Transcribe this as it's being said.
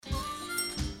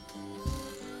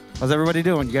How's everybody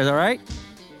doing? You guys all right?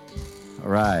 All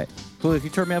right. Julio, can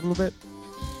you turn me up a little bit?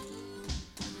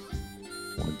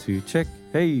 1, 2, check.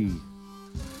 Hey.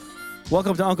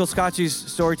 Welcome to Uncle Scotchy's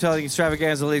Storytelling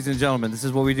Extravaganza, ladies and gentlemen. This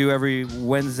is what we do every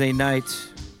Wednesday night.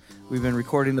 We've been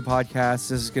recording the podcast.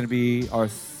 This is going to be our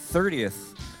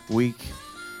 30th week,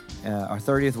 our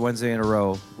 30th Wednesday in a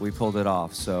row. We pulled it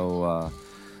off, so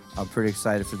I'm pretty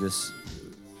excited for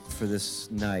this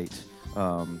night.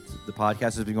 The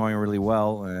podcast has been going really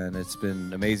well, and it's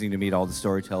been amazing to meet all the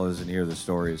storytellers and hear the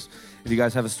stories. If you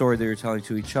guys have a story that you're telling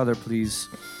to each other, please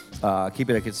keep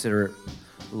it at considerate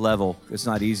level. It's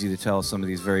not easy to tell some of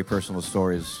these very personal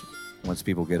stories once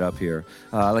people get up here.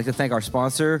 I'd like to thank our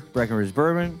sponsor, Breckenridge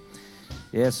Bourbon.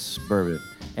 Yes, bourbon.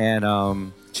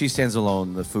 And cheese stands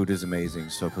alone. The food is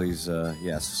amazing, so please,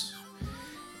 yes,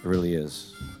 it really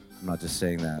is. I'm not just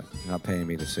saying that. You're not paying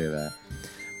me to say that.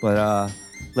 But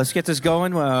let's get this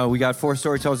going. We got 4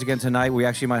 storytellers again tonight. We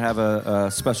actually might have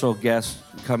a special guest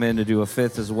come in to do a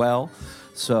 5th as well.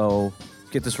 So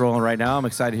let's get this rolling right now. I'm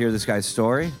excited to hear this guy's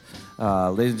story.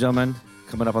 Ladies and gentlemen,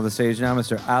 coming up on the stage now,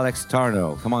 Mr. Alex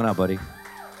Tarnow. Come on out, buddy.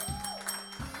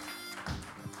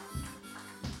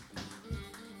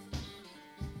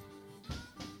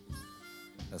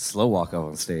 A slow walk up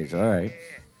on stage. All right.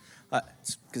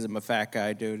 It's because I'm a fat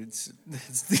guy, dude. It's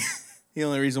the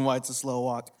only reason why it's a slow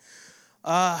walk. So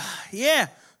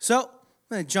I'm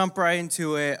going to jump right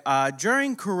into it.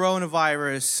 During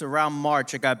coronavirus, around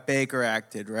March, I got Baker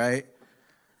acted, right?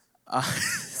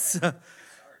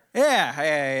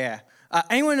 Yeah.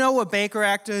 Anyone know what Baker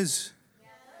Act is?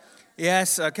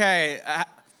 Yes, okay.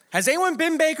 Has anyone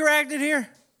been Baker acted here?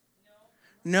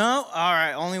 No? All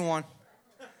right, only one.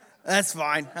 That's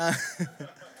fine.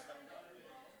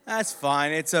 That's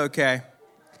fine. It's okay.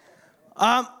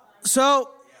 So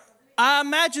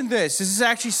imagine this. This has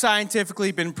actually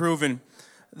scientifically been proven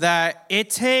that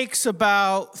it takes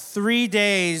about 3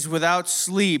 days without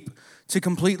sleep to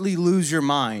completely lose your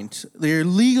mind. You're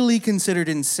legally considered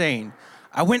insane.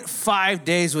 I went 5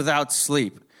 days without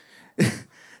sleep.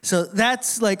 So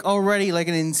that's already an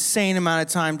insane amount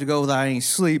of time to go without any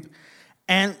sleep.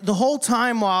 And the whole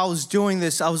time while I was doing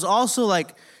this, I was also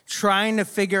trying to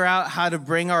figure out how to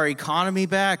bring our economy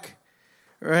back,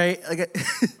 right?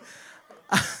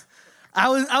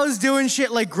 I was doing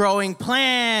shit like growing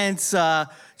plants,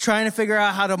 trying to figure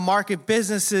out how to market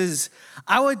businesses.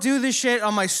 I would do this shit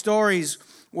on my stories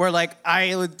where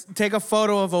I would take a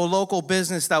photo of a local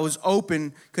business that was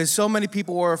open because so many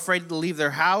people were afraid to leave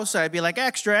their house. I'd be like,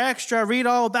 extra, read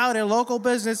all about it. Local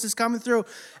business is coming through.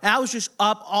 And I was just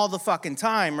up all the fucking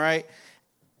time, right?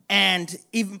 And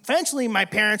eventually my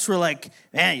parents were like,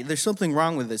 man, there's something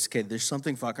wrong with this kid. There's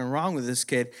something fucking wrong with this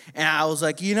kid. And I was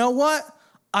like, you know what?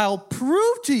 I'll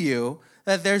prove to you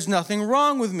that there's nothing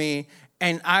wrong with me,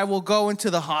 and I will go into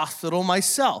the hospital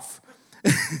myself.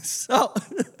 So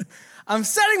I'm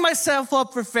setting myself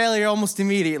up for failure almost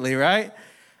immediately, right?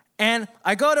 And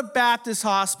I go to Baptist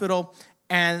Hospital,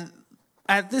 and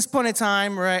at this point in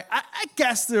time, right, I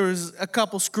guess there was a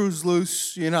couple screws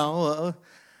loose, I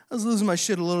was losing my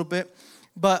shit a little bit.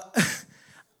 But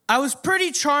I was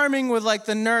pretty charming with,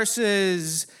 the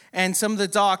nurses and some of the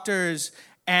doctors,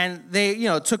 and they,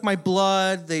 took my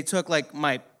blood. They took,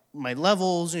 my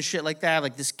levels and shit like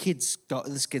that. This kid's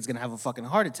gonna have a fucking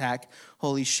heart attack.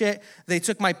 Holy shit. They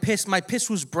took my piss. My piss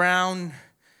was brown.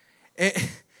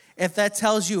 If that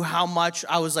tells you how much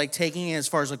I was taking as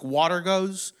far as water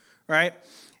goes, right?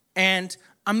 And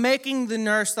I'm making the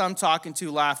nurse that I'm talking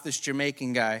to laugh, this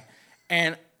Jamaican guy.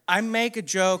 And I make a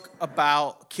joke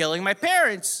about killing my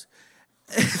parents.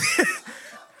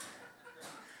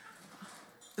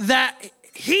 That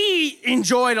he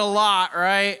enjoyed a lot,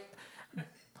 right?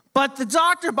 But the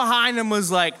doctor behind him was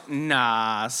like,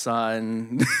 nah,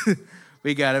 son,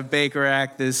 we got to Baker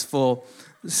Act this fool.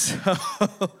 So,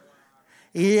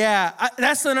 yeah,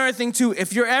 that's another thing too.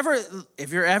 If you're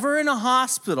ever in a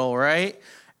hospital, right,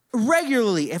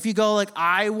 regularly, if you go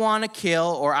I want to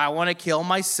kill or I want to kill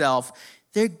myself,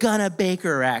 they're gonna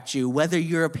Baker Act you, whether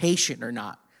you're a patient or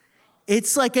not.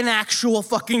 It's an actual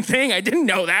fucking thing. I didn't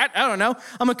know that. I don't know.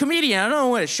 I'm a comedian. I don't know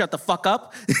when to shut the fuck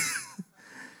up.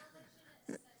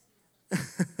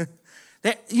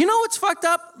 You know what's fucked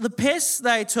up? The piss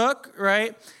that I took,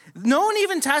 right? No one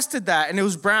even tested that, and it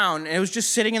was brown, and it was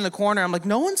just sitting in the corner. I'm like,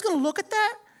 no one's gonna look at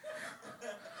that?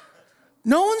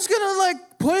 No one's gonna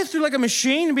put it through a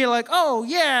machine and be like, oh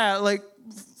yeah,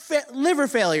 liver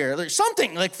failure, or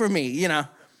something for me,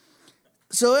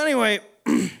 So anyway,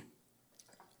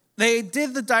 they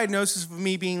did the diagnosis of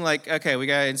me being okay, we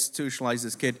gotta institutionalize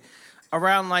this kid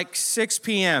around 6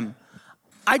 p.m.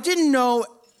 I didn't know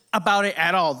about it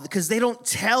at all because they don't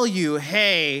tell you,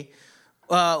 hey,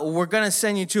 we're going to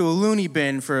send you to a loony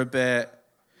bin for a bit.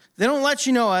 They don't let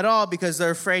you know at all because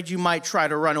they're afraid you might try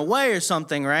to run away or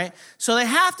something, right? So they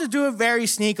have to do it very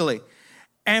sneakily.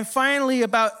 And finally,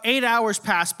 about 8 hours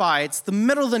pass by. It's the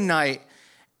middle of the night,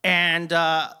 and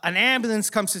an ambulance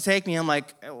comes to take me. I'm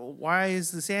like, why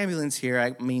is this ambulance here?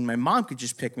 I mean, my mom could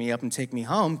just pick me up and take me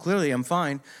home. Clearly, I'm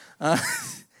fine.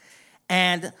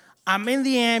 And I'm in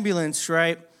the ambulance,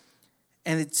 right?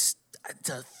 And it's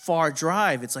a far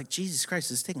drive. It's like, Jesus Christ,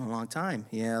 this is taking a long time.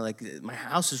 Yeah, like my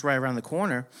house is right around the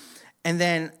corner. And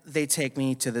then they take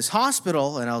me to this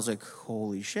hospital, and I was like,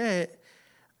 holy shit.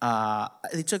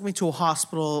 They took me to a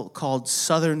hospital called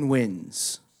Southern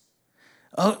Winds.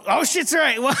 Oh shit's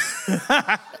right. What?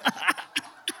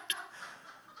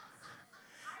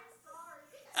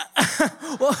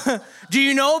 Well, do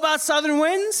you know about Southern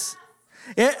Winds?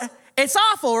 It's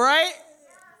awful, right?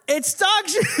 It's dog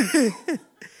shit.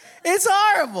 It's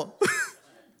horrible.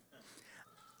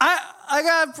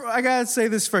 I gotta say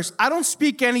this first. I don't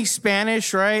speak any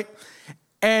Spanish, right?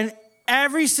 And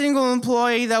every single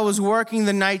employee that was working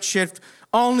the night shift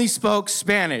only spoke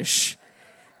Spanish.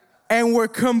 And were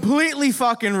completely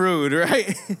fucking rude,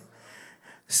 right?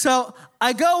 So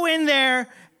I go in there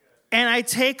and I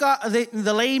take off,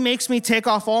 the lady makes me take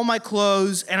off all my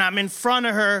clothes, and I'm in front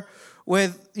of her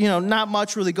with, not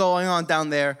much really going on down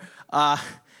there.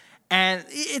 And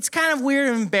it's kind of weird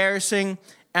and embarrassing.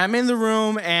 I'm in the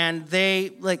room, and they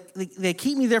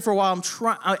keep me there for a while.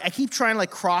 I keep trying to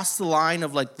cross the line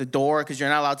of the door because you're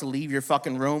not allowed to leave your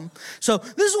fucking room. So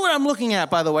this is what I'm looking at,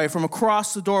 by the way, from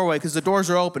across the doorway because the doors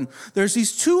are open. There's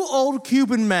these two old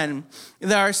Cuban men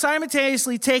that are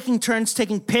simultaneously taking turns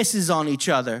taking pisses on each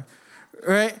other,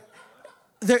 right?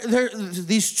 They're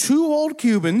these two old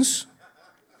Cubans,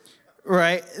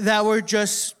 right, that were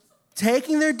just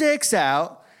taking their dicks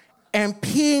out and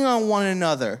peeing on one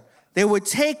another. They would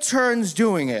take turns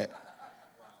doing it,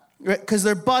 right? Because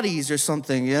they're buddies or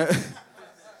something,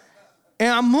 And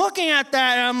I'm looking at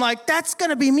that, and I'm like, that's going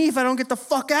to be me if I don't get the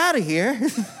fuck out of here.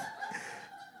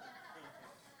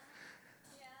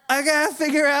 I got to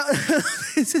figure out,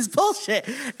 this is bullshit.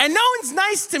 And no one's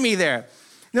nice to me there.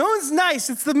 No one's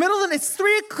nice. It's the middle of it's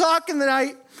 3 o'clock in the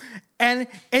night, and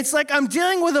it's like I'm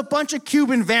dealing with a bunch of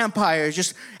Cuban vampires,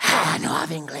 just, no hablo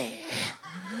inglés.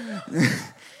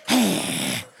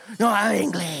 No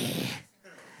hablo inglés.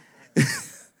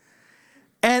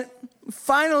 And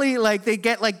finally, they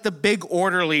get, the big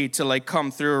orderly to,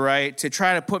 come through, right, to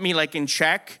try to put me, in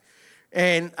check.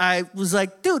 And I was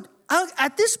like, dude,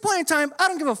 at this point in time, I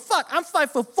don't give a fuck. I'm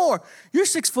 5'4". You're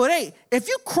 6'8". If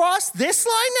you cross this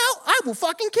line now, I will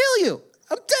fucking kill you.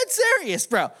 I'm dead serious,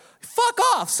 bro. Fuck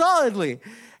off, solidly.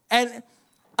 And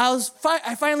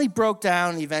I finally broke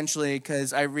down eventually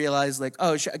because I realized,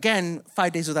 again,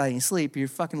 5 days without any sleep, you're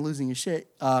fucking losing your shit.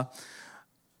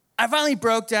 I finally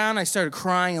broke down. I started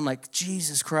crying. I'm like,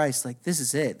 Jesus Christ, this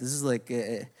is it. This is they're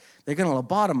going to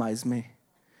lobotomize me.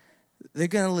 They're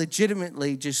going to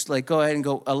legitimately just go ahead and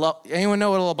go, anyone know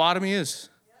what a lobotomy is?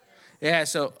 Yeah,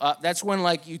 so that's when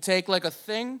you take a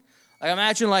thing,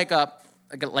 imagine like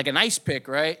an ice pick,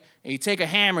 right? And you take a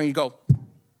hammer and you go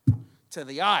to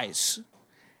the eyes,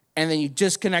 and then you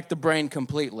disconnect the brain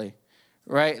completely,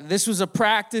 right? This was a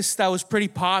practice that was pretty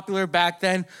popular back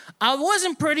then. I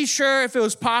wasn't pretty sure if it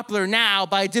was popular now,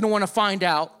 but I didn't want to find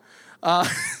out.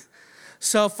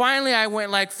 So finally I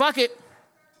went fuck it.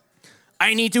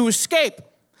 I need to escape.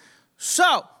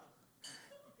 So,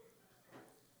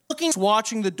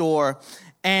 watching the door,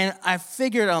 and I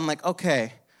figured, I'm like,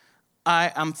 okay,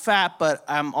 I'm fat, but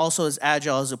I'm also as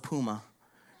agile as a puma,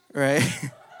 right?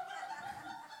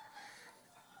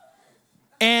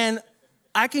 And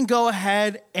I can go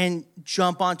ahead and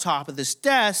jump on top of this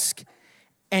desk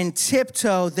and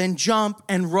tiptoe, then jump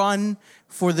and run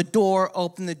for the door,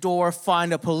 open the door,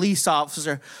 find a police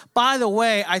officer. By the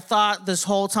way, I thought this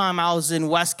whole time I was in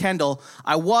West Kendall.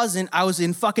 I wasn't. I was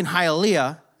in fucking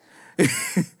Hialeah.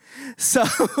 So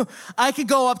I could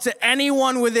go up to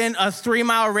anyone within a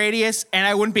 3-mile radius and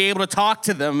I wouldn't be able to talk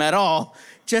to them at all.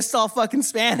 Just all fucking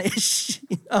Spanish,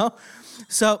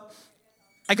 So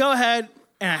I go ahead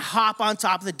and I hop on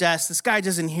top of the desk. This guy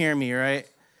doesn't hear me, right?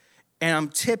 And I'm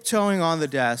tiptoeing on the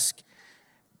desk.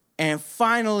 And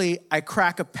finally, I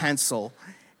crack a pencil.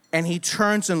 And he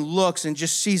turns and looks and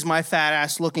just sees my fat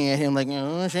ass looking at him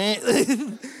oh, shit.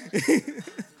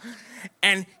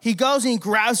 And he goes and he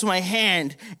grabs my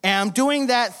hand. And I'm doing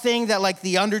that thing that,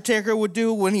 The Undertaker would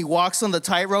do when he walks on the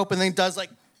tightrope and then does,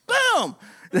 boom!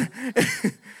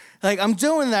 I'm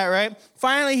doing that, right?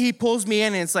 Finally, he pulls me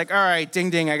in and it's all right,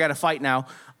 ding, ding, I got to fight now.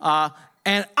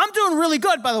 And I'm doing really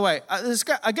good, by the way. This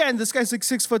guy's like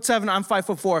 6'7", I'm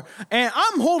 5'4", and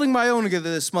I'm holding my own against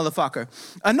this motherfucker.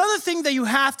 Another thing that you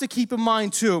have to keep in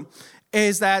mind too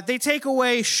is that they take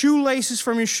away shoelaces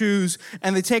from your shoes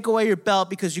and they take away your belt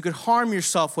because you could harm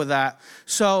yourself with that.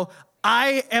 So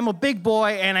I am a big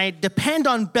boy and I depend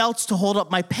on belts to hold up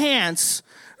my pants,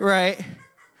 right?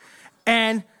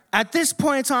 And at this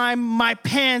point in time, my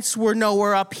pants were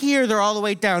nowhere up here. They're all the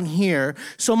way down here.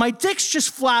 So my dick's just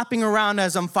flapping around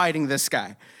as I'm fighting this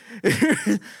guy.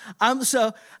 I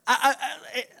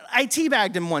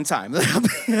teabagged him one time.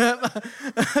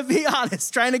 I'll be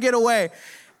honest, trying to get away.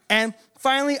 And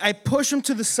finally, I push him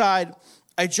to the side.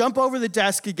 I jump over the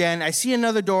desk again. I see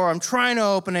another door. I'm trying to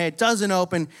open it. It doesn't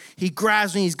open. He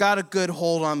grabs me. He's got a good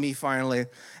hold on me finally.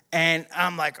 And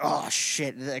I'm like, oh,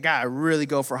 shit. I got to really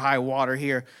go for high water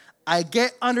here. I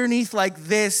get underneath like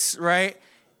this, right?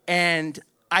 And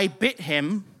I bit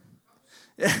him.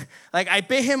 I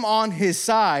bit him on his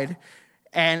side.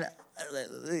 And,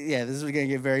 yeah, this is going to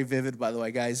get very vivid, by the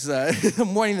way, guys.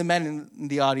 I'm warning the men in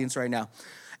the audience right now.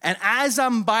 And as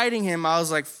I'm biting him, I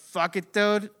was like, fuck it,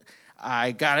 dude.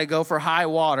 I got to go for high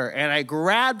water. And I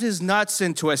grabbed his nuts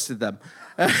and twisted them.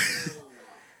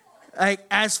 Like,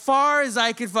 as far as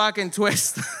I could fucking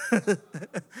twist.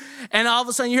 And all of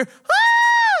a sudden, you're,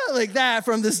 ah! Like that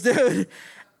from this dude.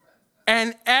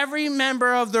 And every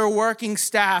member of their working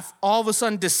staff all of a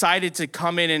sudden decided to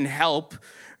come in and help,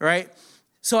 right?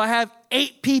 So I have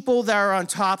 8 people that are on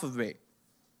top of me.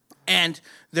 And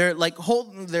they're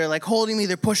holding me,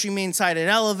 they're pushing me inside an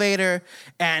elevator,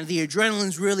 and the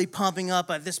adrenaline's really pumping up.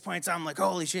 At this point in time, I'm like,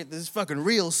 holy shit, this is fucking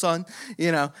real, son,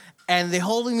 you know? And they're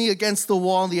holding me against the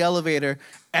wall in the elevator,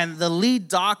 and the lead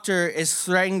doctor is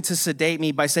threatening to sedate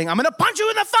me by saying, I'm gonna punch you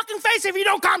in the fucking face if you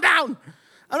don't calm down.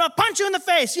 I'm gonna punch you in the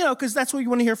face, you know, because that's what you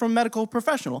want to hear from a medical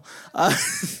professional.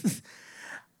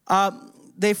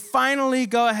 They finally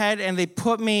go ahead and they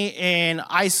put me in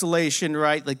isolation,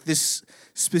 right? Like this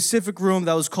specific room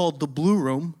that was called the Blue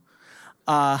Room,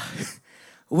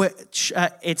 which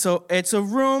it's a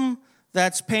room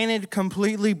that's painted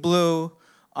completely blue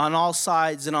on all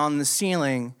sides and on the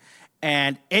ceiling,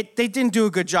 and they didn't do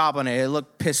a good job on it. It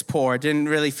looked piss poor. It didn't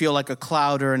really feel like a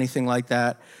cloud or anything like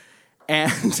that.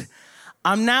 And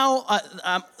I'm now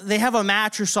they have a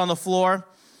mattress on the floor.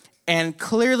 And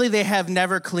clearly they have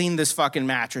never cleaned this fucking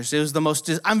mattress. It was the most,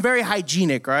 I'm very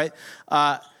hygienic, right?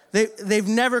 They've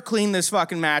never cleaned this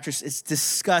fucking mattress. It's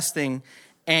disgusting.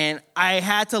 And I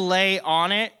had to lay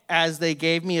on it as they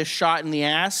gave me a shot in the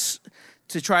ass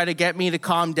to try to get me to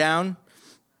calm down.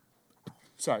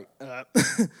 Sorry.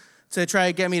 To try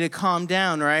to get me to calm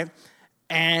down, right?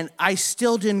 And I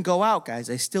still didn't go out,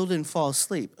 guys. I still didn't fall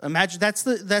asleep. Imagine, that's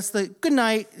the good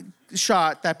night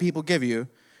shot that people give you,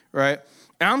 right?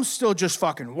 And I'm still just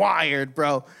fucking wired,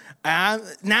 bro.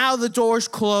 Now the door's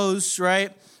closed,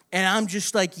 right? And I'm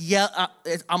just like,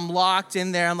 I'm locked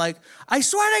in there. I'm like, I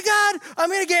swear to God, I'm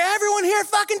going to get everyone here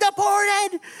fucking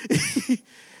deported.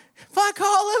 Fuck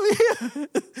all of you.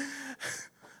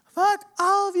 Fuck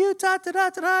all of you,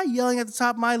 da-da-da-da-da, yelling at the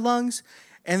top of my lungs.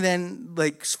 And then,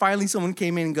 like, finally someone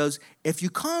came in and goes, if you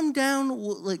calm down,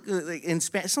 like in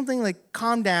Spanish, something like,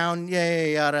 calm down,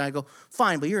 yeah. And I go,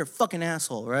 fine, but you're a fucking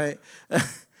asshole, right?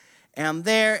 And I'm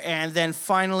there, and then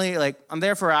finally, like, I'm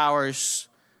there for hours,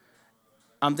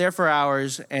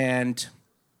 and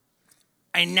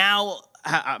I'm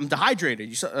dehydrated.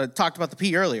 You talked about the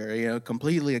pee earlier, you know,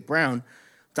 completely like brown.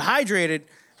 Dehydrated.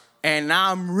 And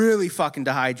now I'm really fucking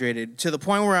dehydrated to the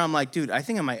point where I'm like, dude, I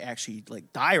think I might actually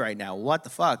like die right now. What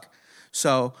the fuck?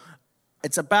 So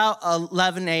it's about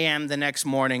 11 a.m. the next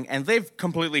morning, and they've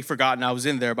completely forgotten I was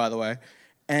in there, by the way.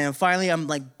 And finally, I'm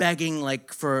like begging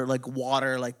like for like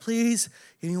water, like please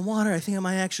give me water. I think I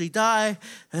might actually die,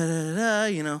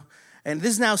 you know. And this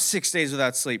is now 6 days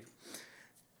without sleep.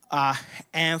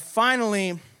 And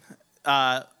finally,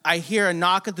 I hear a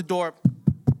knock at the door.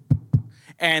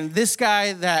 And this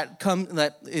guy that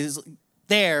is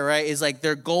there, right, is like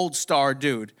their gold star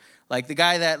dude. Like the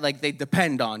guy that like they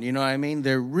depend on, you know what I mean?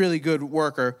 They're really good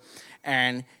worker.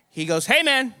 And he goes, hey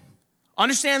man,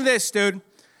 understand this, dude.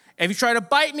 If you try to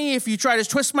bite me, if you try to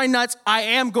twist my nuts, I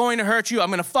am going to hurt you. I'm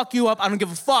going to fuck you up. I don't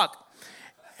give a fuck.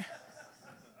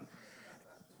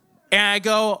 And I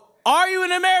go, are you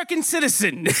an American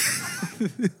citizen?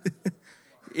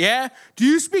 Yeah. Do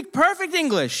you speak perfect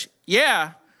English?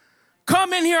 Yeah.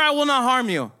 Come in here, I will not harm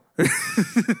you.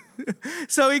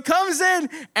 So he comes in,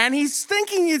 and he's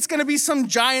thinking it's going to be some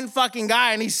giant fucking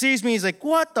guy, and he sees me, he's like,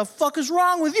 what the fuck is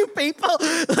wrong with you people?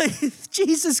 Like,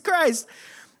 Jesus Christ.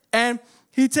 And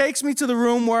he takes me to the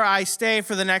room where I stay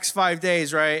for the next 5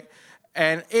 days, right?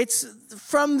 And it's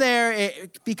from there,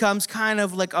 it becomes kind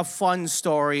of like a fun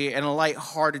story and a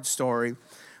lighthearted story.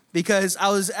 Because I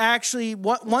was actually,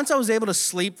 once I was able to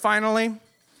sleep finally,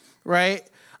 right?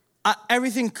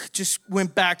 Everything just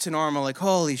went back to normal. Like,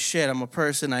 holy shit, I'm a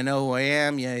person. I know who I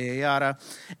am, yada.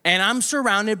 And I'm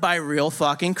surrounded by real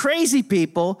fucking crazy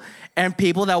people and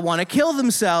people that want to kill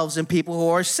themselves and people who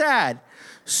are sad.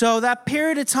 So that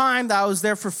period of time that I was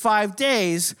there for 5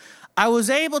 days, I was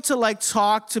able to like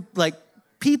talk to like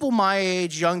people my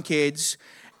age, young kids,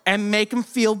 and make them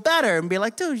feel better and be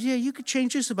like, dude, yeah, you could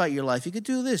change this about your life. You could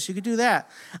do this, you could do that.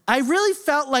 I really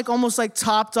felt like almost like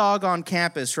top dog on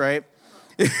campus, right?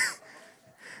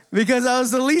 Because I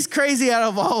was the least crazy out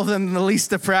of all of them and the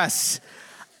least depressed.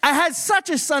 I had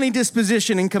such a sunny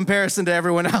disposition in comparison to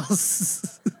everyone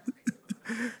else.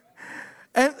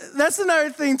 And that's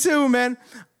another thing too, man.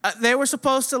 They were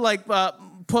supposed to like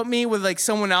put me with like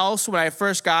someone else when I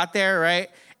first got there,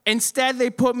 right? Instead, they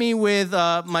put me with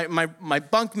my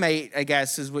bunkmate, I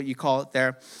guess is what you call it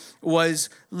there, was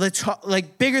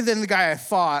like bigger than the guy I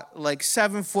fought, like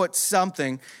 7 foot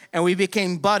something, and we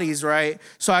became buddies, right?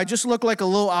 So I just looked like a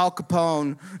little Al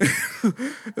Capone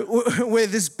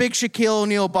with this big Shaquille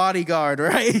O'Neal bodyguard,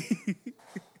 right?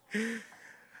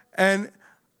 And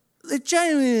it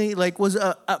genuinely like was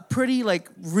a pretty like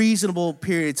reasonable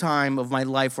period of time of my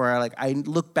life where I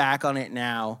look back on it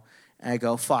now and I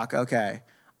go, fuck, okay.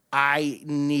 I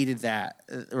needed that,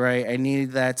 right? I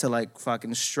needed that to like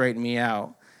fucking straighten me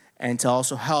out and to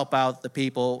also help out the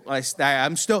people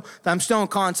I'm still in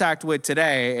contact with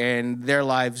today, and their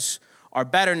lives are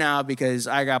better now because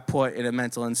I got put in a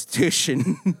mental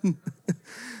institution.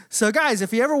 So guys,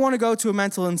 if you ever want to go to a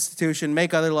mental institution,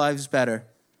 make other lives better.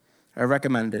 I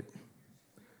recommend it.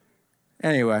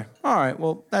 Anyway, all right,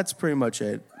 well, that's pretty much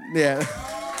it. Yeah.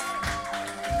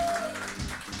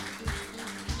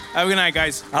 Have a good night,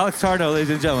 guys. Alex Tarnow, ladies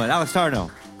and gentlemen. Alex Tarnow.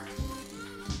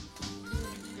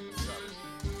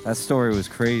 That story was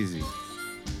crazy.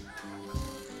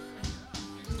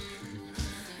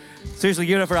 Seriously,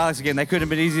 give it up for Alex again. That couldn't have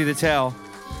been easy to tell.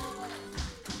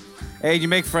 Hey, did you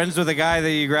make friends with the guy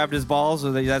that you grabbed his balls?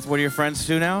 Or that's one of your friends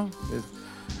too now?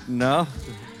 No?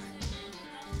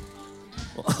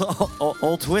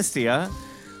 Old Twisty, huh?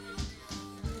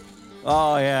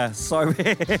 Oh, yeah.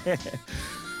 Sorry.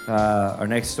 Our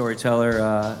next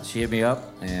storyteller, she hit me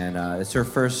up, and it's her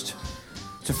first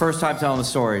time telling the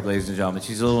story, ladies and gentlemen.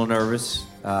 She's a little nervous.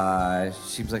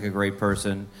 Seems like a great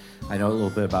person. I know a little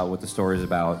bit about what the story is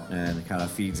about, and it kind of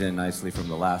feeds in nicely from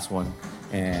the last one.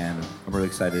 And I'm really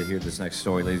excited to hear this next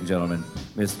story, ladies and gentlemen.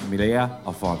 Miss Mireya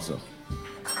Alfonso.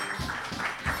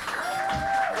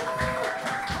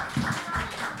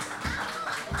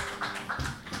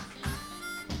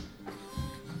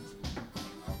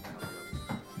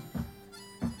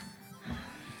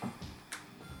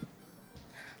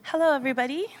 Hello,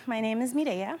 everybody. My name is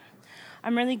Mireya.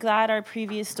 I'm really glad our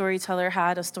previous storyteller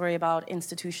had a story about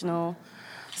institutional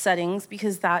settings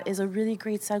because that is a really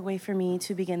great segue for me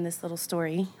to begin this little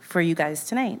story for you guys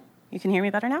tonight. You can hear me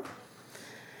better now?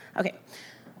 Okay.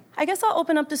 I guess I'll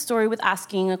open up the story with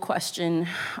asking a question.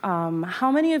 How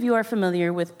many of you are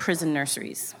familiar with prison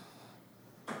nurseries?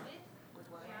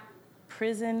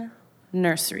 Prison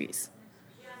nurseries.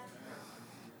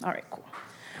 All right, cool.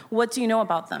 What do you know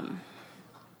about them?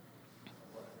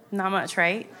 Not much,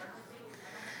 right?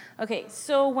 Okay,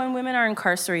 so when women are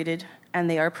incarcerated and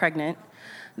they are pregnant,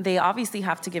 they obviously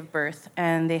have to give birth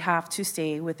and they have to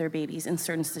stay with their babies in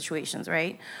certain situations,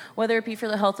 right? Whether it be for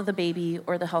the health of the baby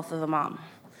or the health of the mom.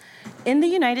 In the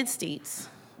United States,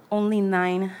 only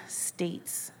 9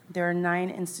 states, there are 9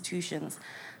 institutions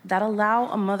that allow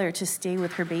a mother to stay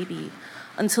with her baby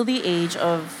until the age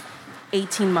of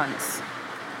 18 months,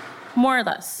 more or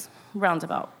less,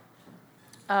 roundabout.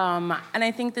 And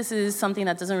I think this is something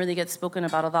that doesn't really get spoken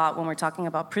about a lot when we're talking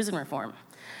about prison reform,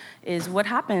 is what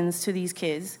happens to these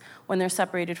kids when they're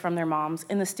separated from their moms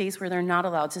in the states where they're not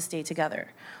allowed to stay together.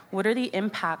 What are the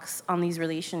impacts on these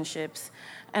relationships?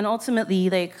 And ultimately,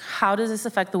 like, how does this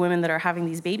affect the women that are having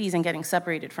these babies and getting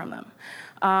separated from them?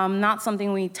 Not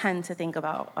something we tend to think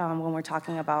about when we're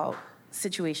talking about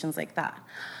situations like that.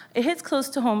 It hits close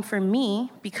to home for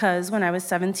me because when I was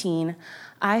 17,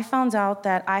 I found out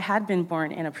that I had been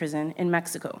born in a prison in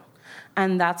Mexico.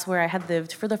 And that's where I had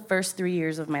lived for the first 3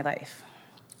 years of my life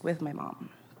with my mom.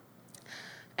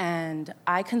 And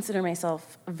I consider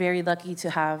myself very lucky to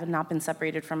have not been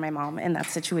separated from my mom in that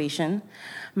situation.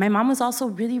 My mom was also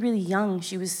really, really young.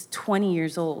 She was 20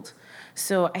 years old.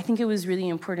 So I think it was really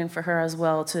important for her as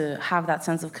well to have that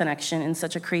sense of connection in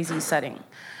such a crazy setting.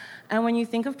 And when you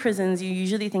think of prisons, you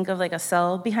usually think of like a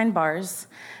cell behind bars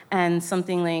and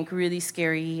something like really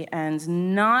scary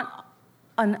and not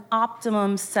an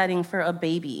optimum setting for a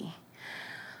baby.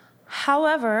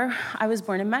 However, I was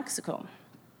born in Mexico.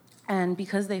 And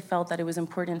because they felt that it was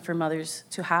important for mothers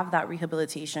to have that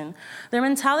rehabilitation, their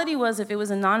mentality was if it was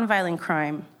a nonviolent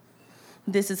crime,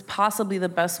 this is possibly the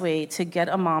best way to get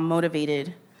a mom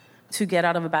motivated to get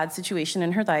out of a bad situation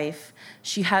in her life.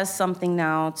 She has something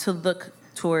now to look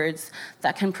towards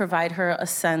that can provide her a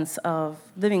sense of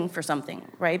living for something,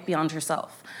 right, beyond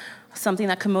herself, something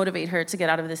that can motivate her to get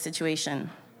out of this situation.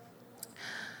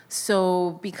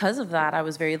 So because of that, I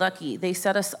was very lucky. They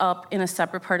set us up in a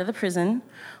separate part of the prison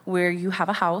where you have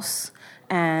a house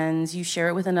and you share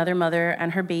it with another mother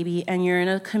and her baby, and you're in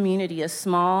a community, a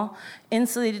small,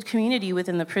 insulated community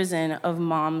within the prison of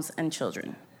moms and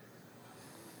children.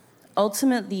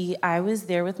 Ultimately, I was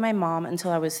there with my mom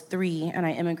until I was 3, and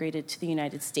I immigrated to the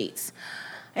United States.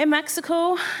 In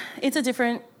Mexico, it's a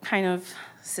different kind of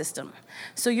system.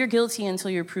 So you're guilty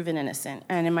until you're proven innocent.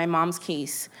 And in my mom's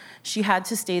case, she had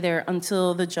to stay there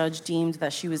until the judge deemed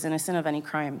that she was innocent of any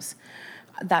crimes.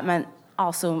 That meant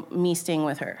also me staying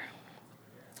with her.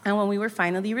 And when we were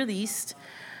finally released,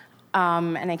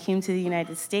 and I came to the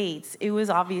United States, it was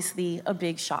obviously a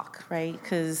big shock, right?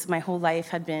 Because my whole life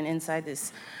had been inside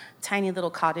this tiny little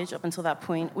cottage up until that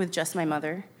point with just my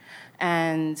mother.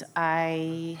 And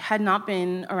I had not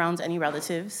been around any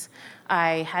relatives.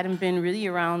 I hadn't been really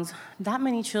around that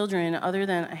many children other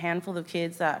than a handful of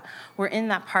kids that were in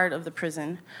that part of the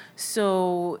prison.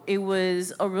 So it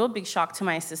was a real big shock to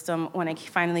my system when I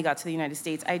finally got to the United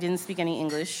States. I didn't speak any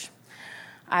English.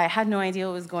 I had no idea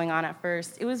what was going on at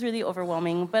first. It was really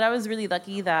overwhelming, but I was really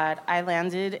lucky that I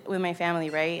landed with my family,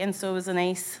 right? And so it was a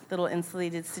nice little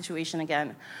insulated situation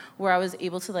again, where I was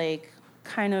able to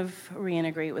kind of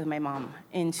reintegrate with my mom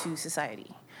into society.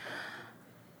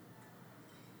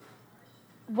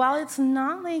 While it's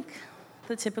not like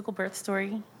the typical birth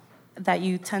story that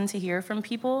you tend to hear from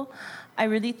people, I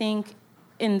really think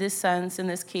in this sense, in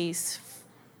this case,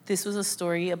 this was a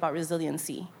story about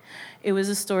resiliency. It was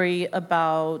a story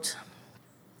about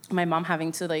my mom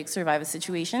having to survive a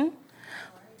situation,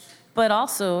 but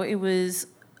also it was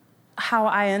how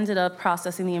I ended up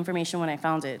processing the information when I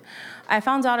found it. I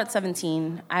found out at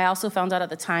 17. I also found out at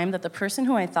the time that the person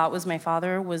who I thought was my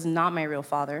father was not my real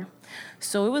father.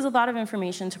 So it was a lot of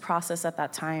information to process at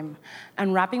that time.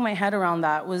 And wrapping my head around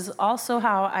that was also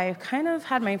how I kind of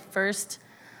had my first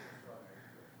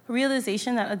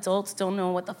realization that adults don't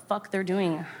know what the fuck they're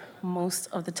doing most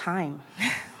of the time.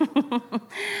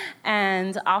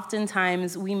 And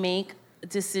oftentimes we make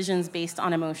decisions based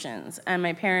on emotions. And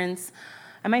my parents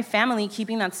and my family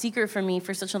keeping that secret from me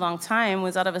for such a long time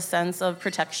was out of a sense of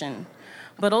protection.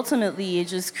 But ultimately, it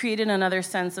just created another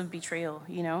sense of betrayal,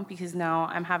 because now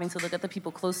I'm having to look at the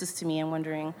people closest to me and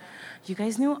wondering, you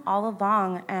guys knew all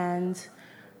along and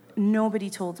nobody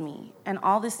told me. And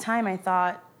all this time I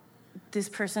thought this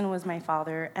person was my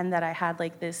father and that I had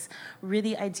this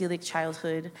really idyllic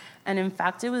childhood. And in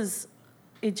fact,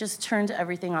 it just turned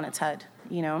everything on its head,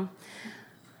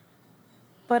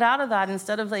 But out of that,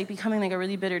 instead of becoming a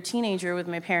really bitter teenager with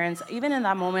my parents, even in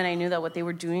that moment, I knew that what they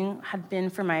were doing had been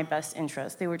for my best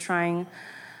interest. They were trying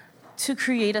to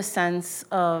create a sense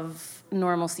of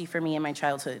normalcy for me in my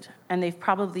childhood. And they've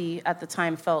probably, at the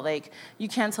time, felt you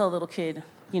can't tell a little kid,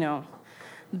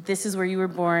 this is where you were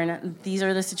born, these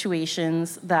are the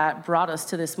situations that brought us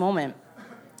to this moment.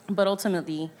 But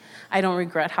ultimately, I don't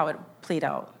regret how it played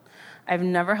out. I've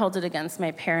never held it against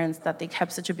my parents that they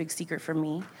kept such a big secret from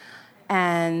me.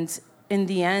 And in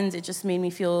the end, it just made me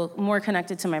feel more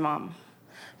connected to my mom,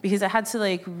 because I had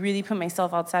to really put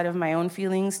myself outside of my own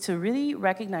feelings to really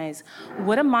recognize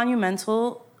what a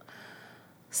monumental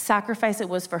sacrifice it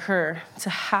was for her to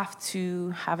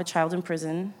have a child in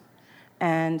prison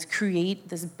and create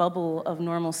this bubble of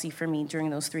normalcy for me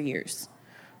during those 3 years,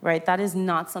 right? That is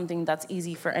not something that's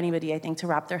easy for anybody, I think, to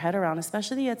wrap their head around,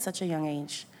 especially at such a young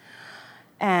age.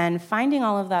 And finding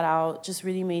all of that out just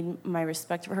really made my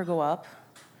respect for her go up.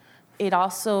 It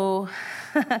also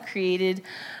created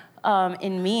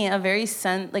in me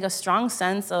a strong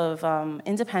sense of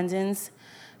independence,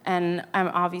 and I'm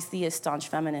obviously a staunch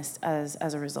feminist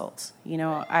as a result.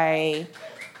 I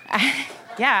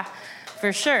yeah,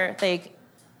 for sure.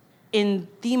 In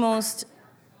the most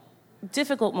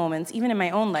difficult moments, even in my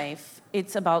own life,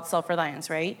 it's about self-reliance,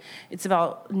 right? It's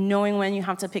about knowing when you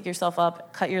have to pick yourself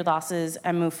up, cut your losses,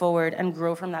 and move forward and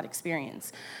grow from that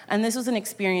experience. And this was an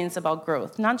experience about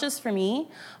growth, not just for me,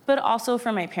 but also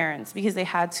for my parents, because they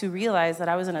had to realize that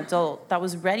I was an adult that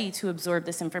was ready to absorb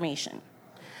this information.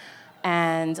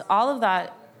 And all of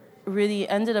that really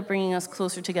ended up bringing us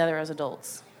closer together as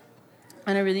adults.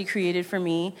 And it really created for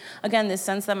me, again, this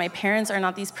sense that my parents are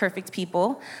not these perfect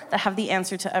people that have the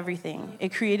answer to everything.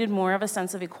 It created more of a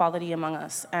sense of equality among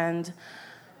us. And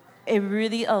it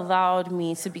really allowed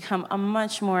me to become a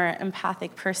much more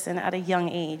empathic person at a young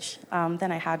age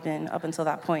than I had been up until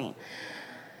that point.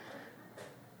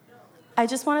 I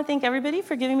just want to thank everybody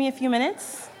for giving me a few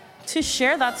minutes to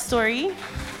share that story.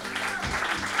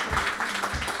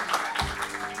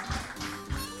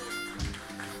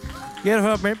 Give it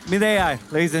up for Mireya,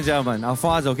 ladies and gentlemen.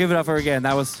 Alfonso, give it up for her again.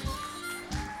 That was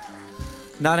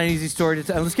not an easy story to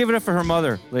tell. Let's give it up for her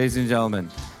mother, ladies and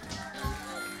gentlemen.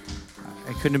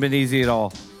 It couldn't have been easy at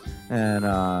all. And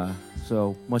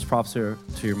so much props to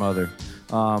your mother.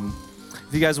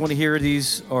 If you guys want to hear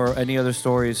these or any other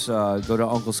stories, go to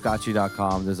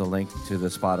unclescotchy.com. There's a link to the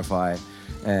Spotify.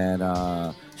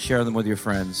 And share them with your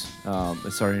friends.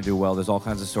 It's starting to do well. There's all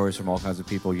kinds of stories from all kinds of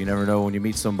people. You never know when you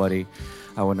meet somebody.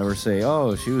 I would never say,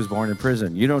 oh, she was born in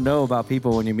prison. You don't know about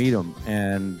people when you meet them.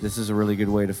 And this is a really good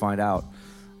way to find out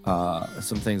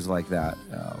some things like that.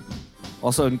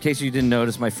 Also, in case you didn't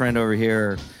notice, my friend over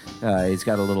here, he's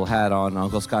got a little hat on,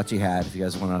 Uncle Scotchy hat. If you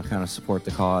guys want to kind of support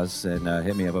the cause, and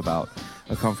hit me up about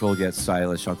a comfortable yet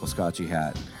stylish Uncle Scotchy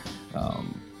hat.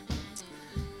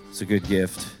 It's a good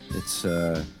gift. It's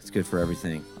good for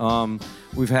everything.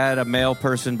 We've had a male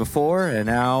person before, and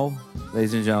now,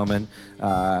 ladies and gentlemen,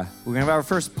 we're going to have our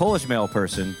first Polish male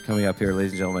person coming up here,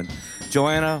 ladies and gentlemen.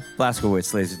 Joanna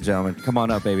Blaskowitz, ladies and gentlemen. Come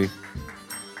on up, baby.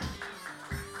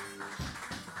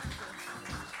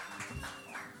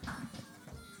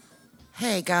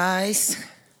 Hey, guys.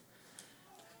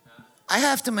 I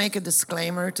have to make a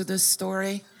disclaimer to this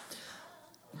story.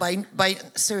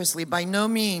 Seriously, by no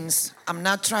means, I'm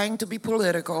not trying to be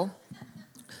political.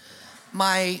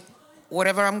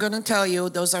 Whatever I'm going to tell you,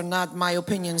 those are not my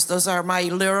opinions. Those are my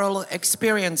literal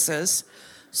experiences.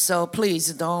 So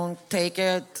please don't take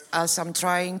it as I'm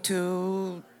trying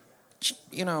to,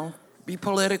 be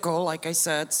political, like I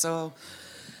said. So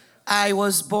I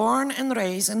was born and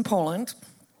raised in Poland.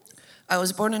 I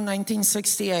was born in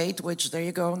 1968, which, there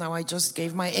you go, now I just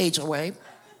gave my age away.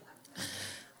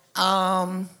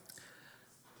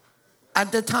 At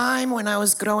the time when I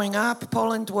was growing up,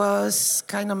 Poland was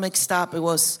kind of mixed up. It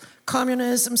was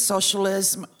communism,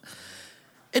 socialism.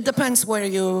 It depends where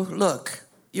you look.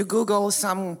 You Google,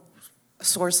 some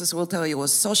sources will tell you it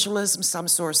was socialism, some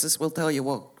sources will tell you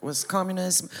what was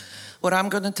communism. What I'm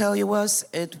going to tell you was,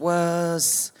 it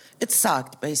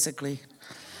sucked, basically.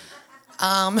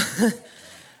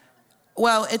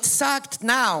 Well, it sucked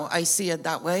now, I see it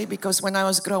that way, because when I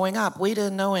was growing up, we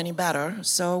didn't know any better,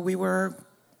 so we were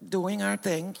doing our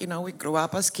thing. We grew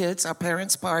up as kids, our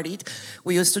parents partied,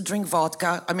 we used to drink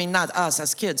vodka, I mean, not us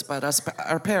as kids, but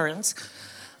our parents.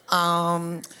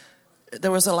 There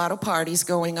was a lot of parties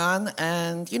going on,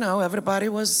 and, everybody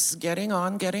was getting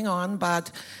on,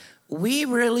 but we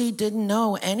really didn't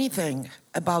know anything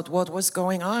about what was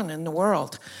going on in the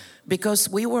world, because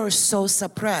we were so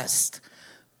suppressed.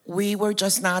 We were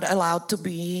just not allowed to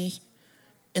be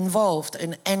involved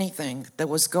in anything that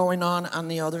was going on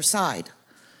the other side.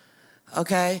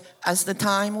 Okay? As the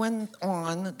time went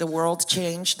on, the world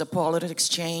changed, the politics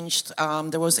changed,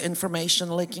 there was information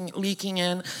leaking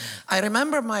in. I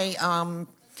remember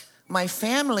my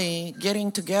family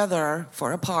getting together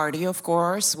for a party, of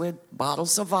course, with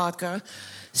bottles of vodka,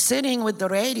 sitting with the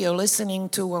radio, listening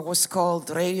to what was called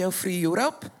Radio Free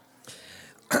Europe.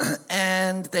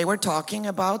 And they were talking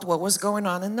about what was going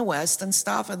on in the West and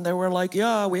stuff, and they were like,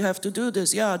 yeah, we have to do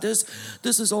this, yeah, this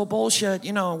is all bullshit,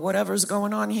 whatever's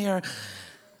going on here.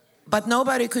 But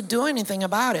nobody could do anything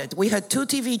about it. We had 2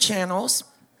 TV channels.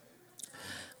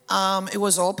 It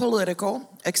was all political,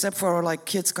 except for like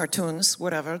kids' cartoons,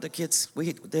 whatever,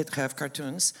 we did have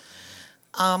cartoons.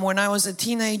 When I was a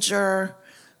teenager,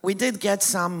 we did get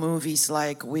some movies,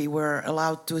 like we were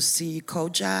allowed to see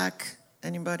Kojak.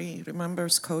 Anybody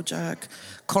remembers Kojak?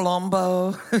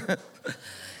 Columbo. I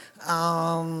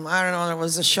don't know, there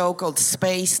was a show called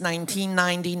Space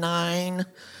 1999,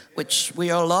 which we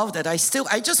all loved it. I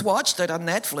just watched it on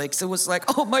Netflix. It was like,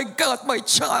 oh my God, my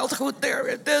childhood, there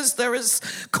it is. There is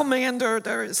Commander,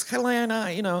 there is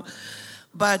Helena,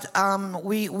 But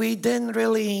we didn't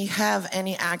really have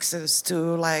any access to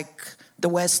like the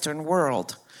Western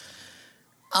world.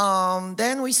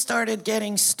 Then we started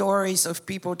getting stories of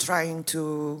people trying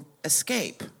to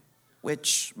escape,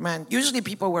 which meant usually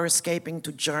people were escaping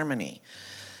to Germany.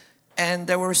 And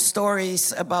there were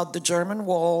stories about the German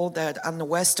wall that on the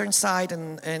western side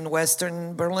in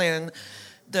Western Berlin,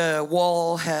 The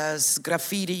wall has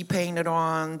graffiti painted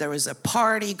on. There is a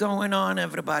party going on.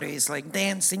 Everybody is like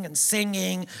dancing and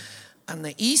singing. On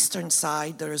the eastern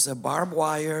side, there is a barbed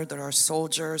wire. There are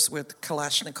soldiers with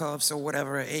Kalashnikovs or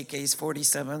whatever,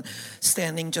 AKs-47,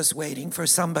 standing just waiting for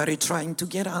somebody trying to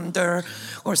get under.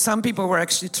 Or some people were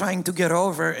actually trying to get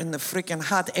over in the freaking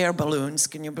hot air balloons.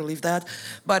 Can you believe that?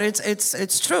 But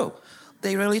it's true.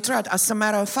 They really tried. As a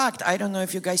matter of fact, I don't know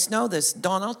if you guys know this,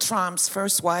 Donald Trump's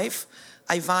first wife,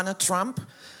 Ivana Trump,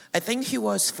 I think he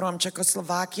was from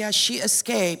Czechoslovakia. She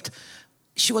escaped.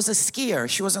 She was a skier.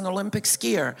 She was an Olympic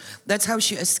skier. That's how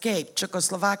she escaped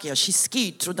Czechoslovakia. She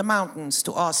skied through the mountains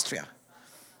to Austria.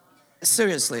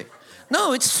 Seriously.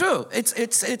 No, it's true.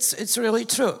 It's really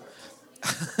true.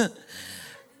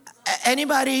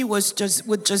 Anybody would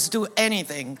just do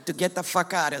anything to get the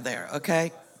fuck out of there,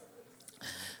 okay?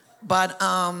 But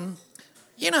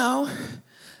you know,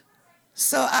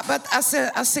 so but as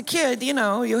a kid, you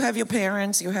know, you have your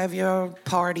parents, you have your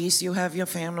parties, you have your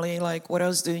family. Like, what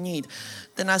else do you need?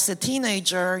 Then as a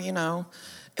teenager, you know,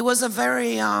 it was a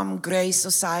very gray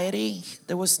society.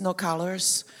 There was no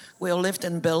colors. We all lived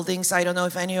in buildings. I don't know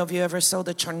if any of you ever saw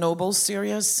the Chernobyl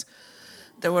series.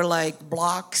 There were like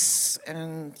blocks,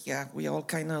 and yeah, we all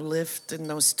kind of lived in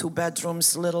those 2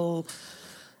 bedrooms, little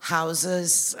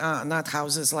houses, not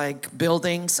houses, like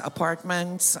buildings,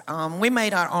 apartments. We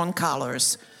made our own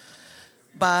colors.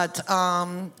 But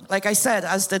like I said,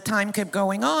 as the time kept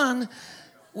going on,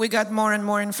 we got more and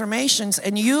more information,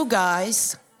 and you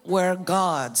guys were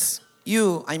gods.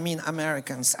 You, I mean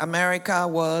Americans. America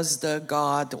was the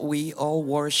God we all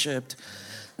worshipped.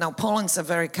 Now, Poland's a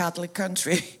very Catholic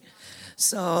country,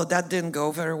 so that didn't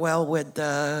go very well with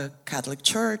the Catholic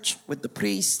Church, with the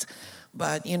priest.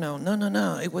 But, you know,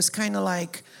 no. It was kind of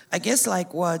like, I guess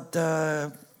like what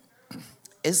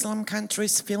Islam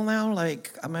countries feel now,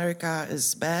 like America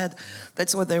is bad.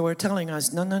 That's what they were telling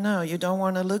us. No, you don't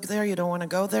want to look there, you don't want to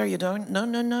go there,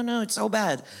 no, it's so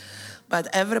bad. But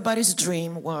everybody's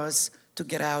dream was to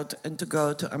get out and to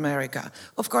go to America.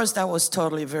 Of course, that was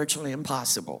totally, virtually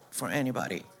impossible for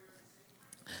anybody.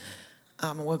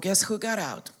 Well, guess who got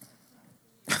out?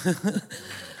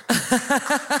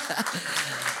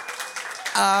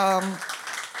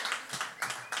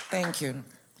 Thank you.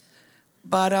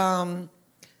 But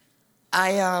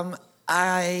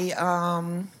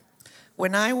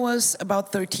when I was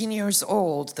about 13 years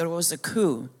old, there was a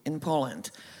coup in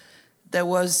Poland. There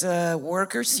was a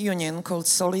workers' union called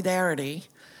Solidarity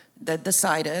that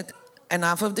decided,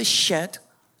 enough of this shit.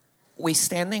 We're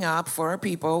standing up for our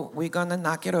people. We're gonna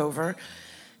knock it over.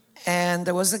 And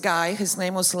there was a guy, his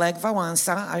name was Lech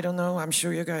Wałęsa. I don't know, I'm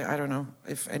sure you guys, I don't know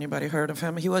if anybody heard of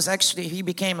him. He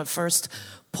became a first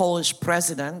Polish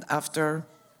president after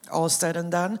all said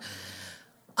and done.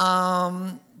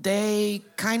 They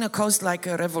kind of caused like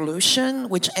a revolution,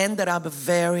 which ended up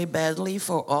very badly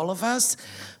for all of us,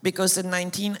 because in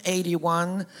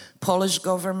 1981, Polish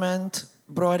government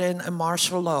brought in a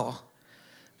martial law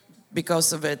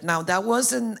because of it. Now, that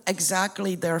wasn't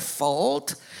exactly their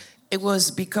fault. It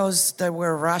was because there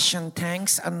were Russian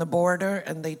tanks on the border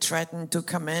and they threatened to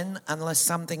come in unless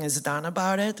something is done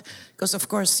about it. Because, of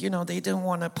course, you know, they didn't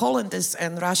want to. Poland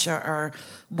and Russia are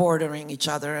bordering each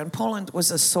other. And Poland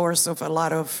was a source of a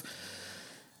lot of,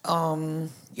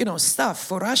 stuff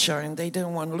for Russia. And they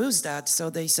didn't want to lose that. So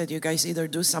they said, you guys either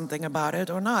do something about it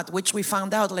or not, which we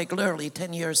found out like literally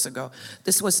 10 years ago.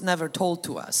 This was never told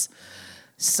to us.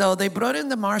 So they brought in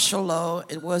the martial law.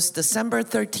 It was December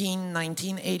 13,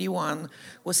 1981. It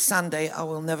was Sunday. I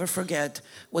will never forget.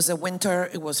 It was a winter.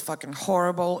 It was fucking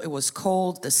horrible. It was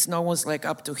cold. The snow was like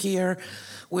up to here.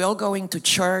 We're all going to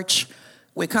church.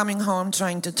 We're coming home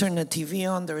trying to turn the TV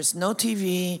on. There is no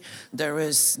TV. There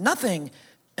is nothing.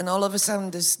 And all of a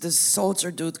sudden, this soldier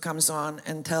dude comes on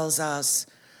and tells us,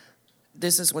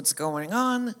 this is what's going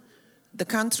on. The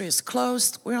country is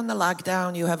closed. We're on the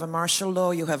lockdown. You have a martial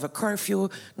law. You have a curfew.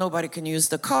 Nobody can use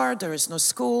the car. There is no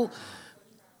school.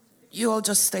 You all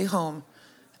just stay home.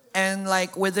 And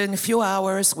like within a few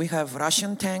hours, we have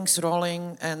Russian tanks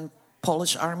rolling and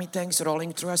Polish army tanks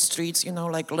rolling through our streets, you know,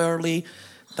 like literally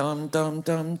dum, dum,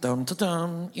 dum, dum, dum,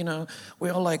 dum, you know.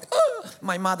 We're all like, oh!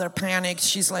 My mother panicked.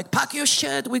 She's like, pack your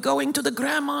shit. We're going to the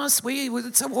grandma's.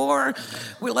 It's a war.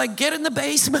 We're like, get in the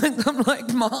basement. I'm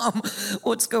like, Mom,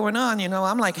 what's going on? You know,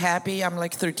 I'm like happy. I'm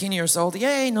like 13 years old.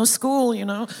 Yay, no school, you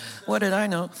know. What did I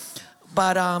know?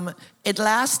 But it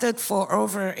lasted for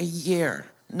over a year.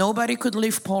 Nobody could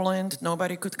leave Poland.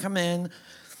 Nobody could come in.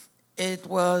 It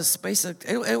was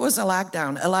it was a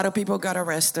lockdown. A lot of people got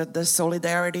arrested. The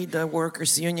Solidarity, the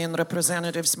workers' union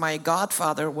representatives, my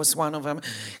godfather was one of them.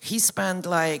 He spent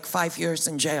like 5 years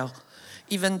in jail.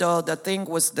 even though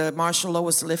the martial law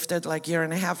was lifted like a year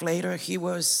and a half later, he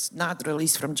was not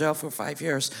released from jail for 5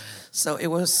 years. So it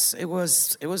was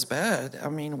bad. I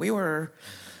mean, we were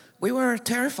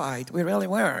terrified. We really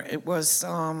were. It was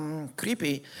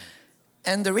creepy.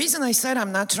 And the reason I said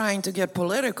I'm not trying to get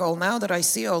political, now that I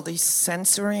see all this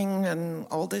censoring and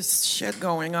all this shit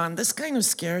going on, this kind of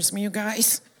scares me, you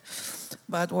guys.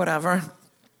 But whatever.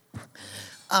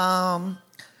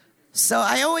 So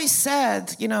I always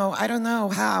said, I don't know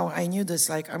how I knew this,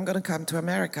 like, I'm going to come to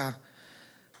America.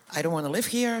 I don't want to live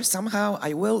here. Somehow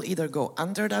I will either go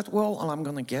under that wall or I'm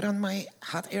going to get on my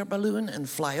hot air balloon and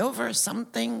fly over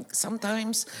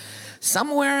sometimes,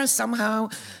 somewhere, somehow.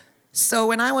 So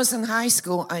when I was in high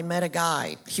school, I met a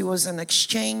guy. He was an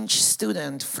exchange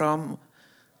student from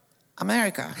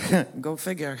America. Go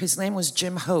figure. His name was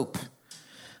Jim Hope.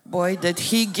 Boy, did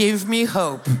he give me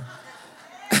hope.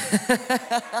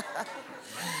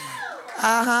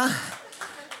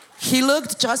 He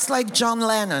looked just like John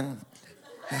Lennon.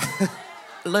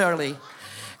 Literally.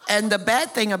 And the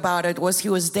bad thing about it was he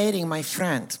was dating my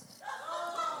friend.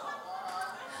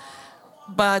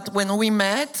 But when we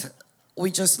met, we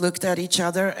just looked at each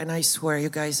other, and I swear, you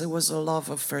guys, it was a love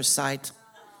of first sight.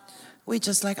 We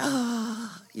just like,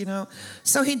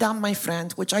 So he dumped my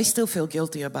friend, which I still feel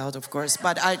guilty about, of course.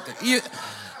 But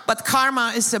but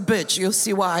karma is a bitch. You'll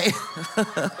see why.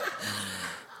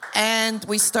 And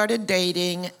we started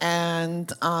dating,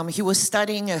 and he was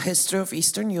studying a history of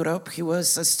Eastern Europe. He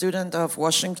was a student of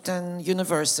Washington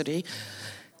University,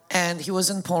 and he was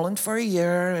in Poland for a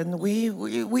year, and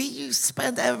we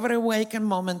spent every waking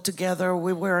moment together.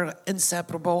 We were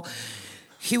inseparable.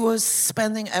 He was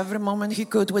spending every moment he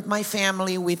could with my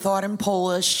family. We thought in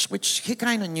Polish, which he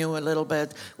kind of knew a little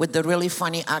bit, with the really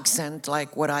funny accent,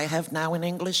 like what I have now in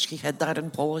English. He had that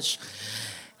in Polish.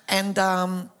 And,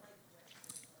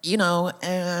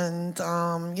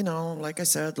 like I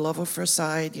said, love at first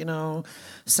sight,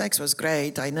 sex was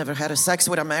great. I never had a sex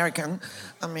with American.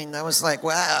 I mean, I was like,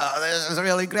 wow, this is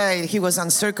really great. He was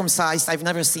uncircumcised. I've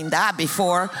never seen that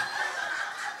before.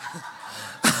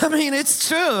 I mean, it's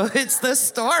true. It's the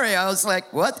story. I was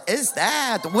like, what is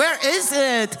that? Where is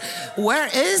it? Where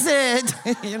is it?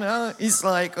 He's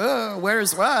like, oh,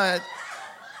 where's what?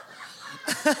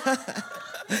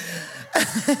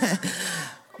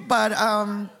 But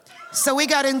so we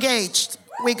got engaged.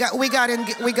 We got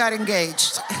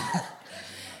engaged.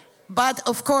 But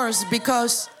of course,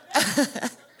 because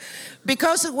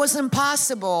it was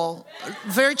impossible,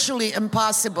 virtually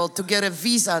impossible, to get a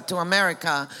visa to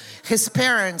America, his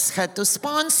parents had to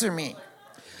sponsor me,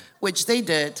 which they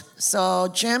did. So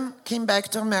Jim came back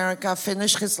to America,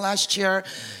 finished his last year.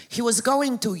 He was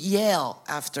going to Yale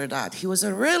after that. He was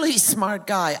a really smart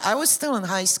guy. I was still in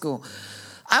high school.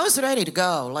 I was ready to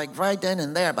go, like right then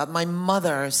and there, but my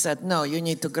mother said, no, you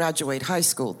need to graduate high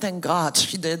school. Thank God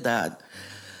she did that.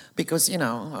 Because,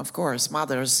 of course,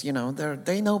 mothers,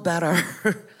 they know better.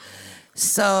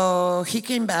 So he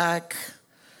came back.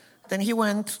 Then he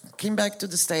came back to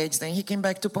the States. Then he came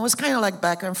back to Poland. It was kind of like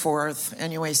back and forth.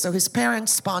 Anyway, so his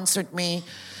parents sponsored me.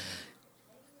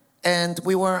 And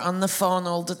we were on the phone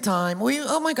all the time.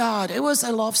 Oh, my God, it was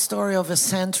a love story of a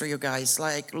century, you guys.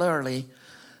 Like, literally.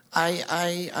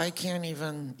 I can't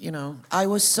even, I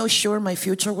was so sure my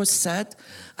future was set.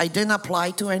 I didn't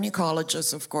apply to any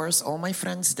colleges, of course. All my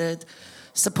friends did.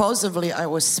 Supposedly I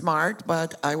was smart,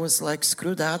 but I was like,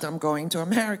 screw that. I'm going to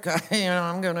America.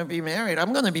 I'm going to be married.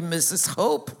 I'm going to be Mrs.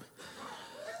 Hope.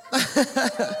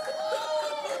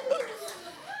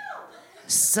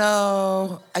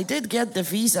 So I did get the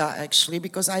visa, actually,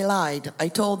 because I lied. I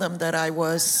told them that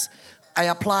I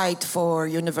applied for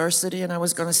university and I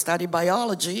was going to study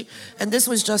biology, and this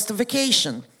was just a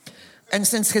vacation. And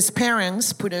since his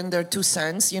parents put in their 2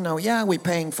 cents, we're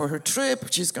paying for her trip,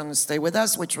 she's going to stay with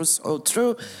us, which was all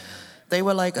true, they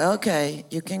were like, okay,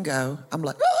 you can go. I'm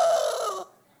like, oh,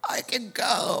 I can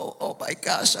go. Oh my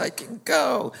gosh, I can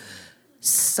go.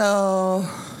 So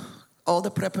all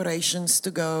the preparations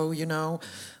to go,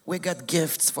 we got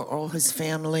gifts for all his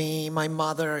family. My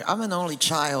mother, I'm an only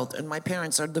child, and my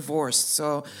parents are divorced.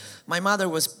 So my mother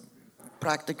was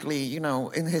practically,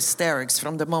 in hysterics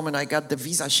from the moment I got the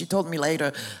visa. She told me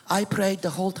later, I prayed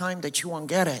the whole time that you won't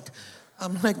get it.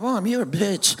 I'm like, Mom, you're a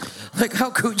bitch. Like,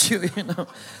 how could you,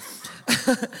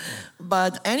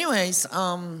 But anyways,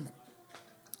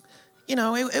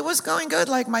 it was going good.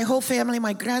 Like, my whole family,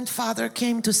 my grandfather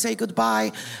came to say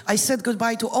goodbye. I said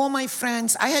goodbye to all my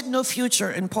friends. I had no future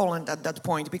in Poland at that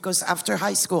point because after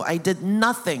high school, I did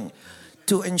nothing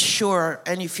to ensure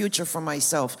any future for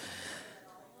myself.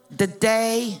 The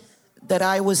day that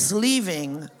I was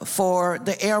leaving for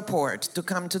the airport to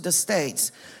come to the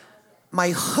States, my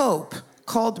hope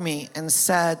called me and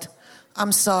said,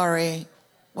 I'm sorry,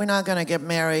 we're not going to get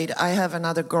married. I have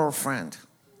another girlfriend.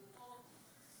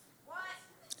 What?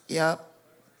 Yep.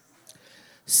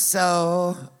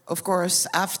 So, of course,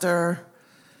 after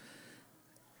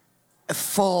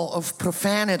full of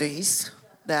profanities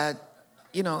that,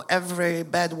 every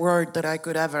bad word that I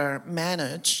could ever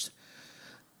manage,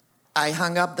 I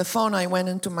hung up the phone. I went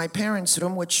into my parents'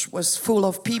 room, which was full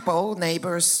of people,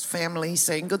 neighbors, family,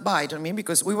 saying goodbye to me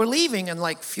because we were leaving in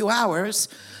like a few hours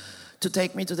to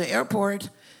take me to the airport.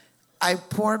 I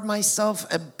poured myself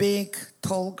a big,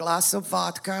 tall glass of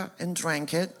vodka and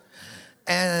drank it.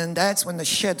 And that's when the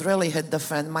shit really hit the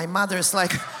fan. My mother's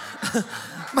like...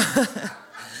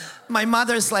 My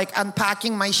mother's like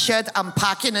unpacking my shit. I'm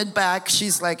packing it back.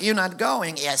 She's like, you're not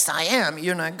going. Yes, I am.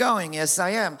 You're not going. Yes, I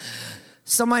am.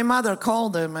 So my mother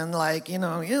called him and like, you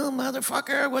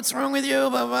motherfucker, what's wrong with you?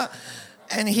 Blah, blah.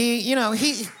 And he,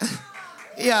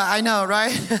 yeah, I know,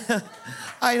 right?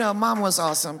 I know, Mom was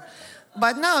awesome.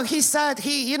 But no, he said,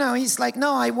 he's like,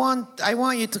 no, I want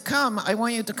you to come. I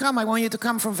want you to come. I want you to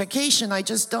come for vacation. We're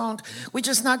just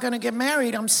not going to get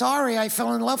married. I'm sorry. I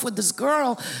fell in love with this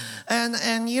girl. And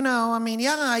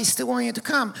I still want you to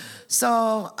come.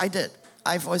 So I did.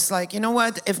 I was like, you know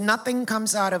what? If nothing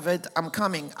comes out of it, I'm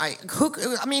coming.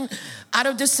 Out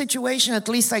of this situation, at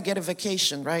least I get a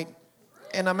vacation, right?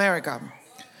 In America.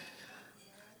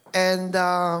 And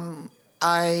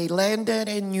I landed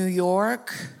in New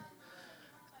York.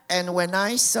 And when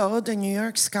I saw the New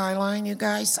York skyline, you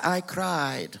guys, I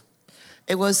cried.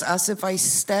 It was as if I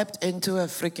stepped into a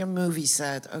freaking movie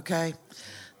set, okay?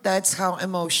 That's how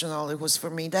emotional it was for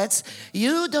me.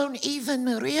 You don't even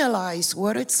realize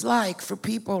what it's like for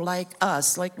people like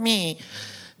us, like me,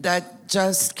 that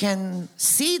just can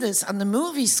see this on the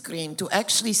movie screen, to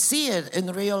actually see it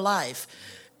in real life.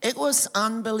 It was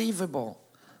unbelievable.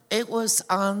 It was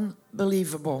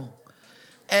unbelievable.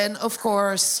 And of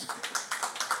course...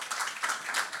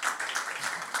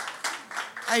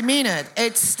 I mean it.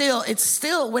 It's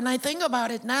still. When I think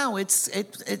about it now, it's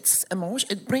emotion.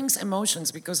 It brings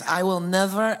emotions because I will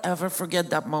never ever forget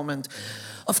that moment.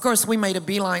 Of course, we made a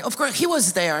beeline. Of course, he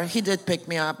was there. He did pick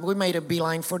me up. We made a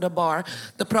beeline for the bar.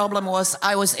 The problem was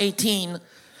I was 18.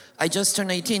 I just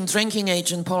turned 18. Drinking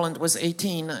age in Poland was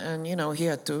 18, and he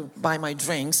had to buy my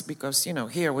drinks because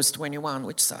here was 21,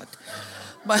 which sucked.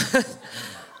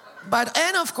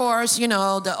 And of course,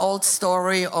 the old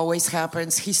story always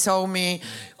happens. He saw me,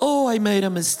 I made a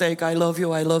mistake. I love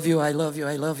you, I love you, I love you,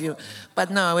 I love you. But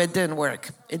no, it didn't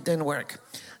work. It didn't work.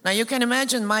 Now you can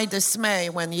imagine my dismay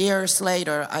when years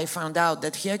later I found out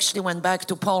that he actually went back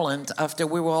to Poland after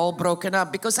we were all broken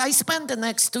up, because I spent the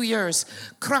next 2 years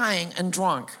crying and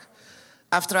drunk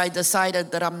after I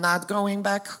decided that I'm not going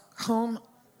back home.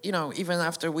 Even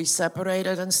after we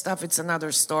separated and stuff, it's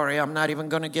another story. I'm not even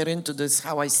going to get into this,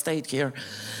 how I stayed here.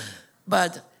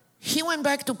 But he went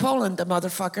back to Poland, the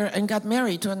motherfucker, and got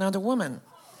married to another woman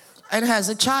and has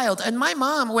a child. And my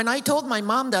mom, when I told my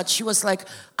mom that, she was like,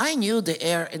 I knew the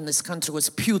air in this country was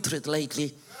putrid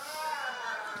lately.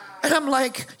 And I'm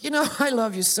like, I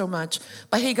love you so much.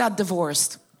 But he got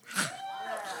divorced.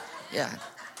 Yeah.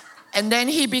 And then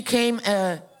he became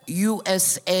a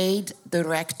USAID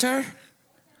director.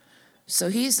 So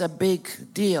he's a big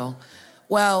deal.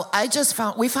 Well,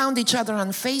 we found each other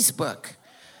on Facebook.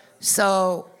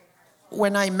 So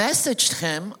when I messaged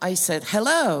him, I said,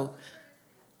 hello,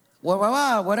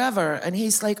 whatever. And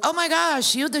he's like, oh my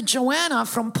gosh, you're the Joanna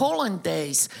from Poland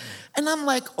days. And I'm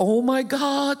like, oh my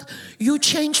God, you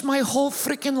changed my whole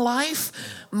freaking life,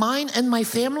 mine and my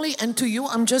family. And to you,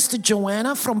 I'm just a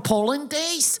Joanna from Poland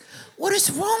days. What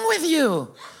is wrong with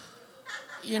you?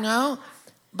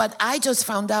 But I just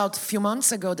found out a few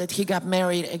months ago that he got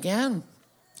married again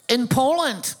in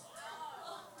Poland.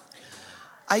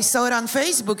 I saw it on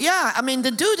Facebook. Yeah,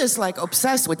 the dude is like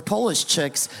obsessed with Polish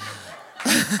chicks.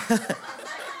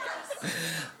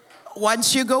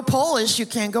 Once you go Polish, you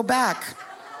can't go back.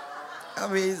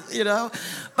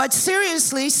 But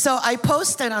seriously, so I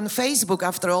posted on Facebook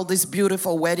after all these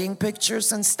beautiful wedding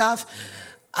pictures and stuff.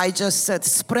 I just said,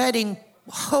 spreading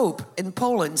hope in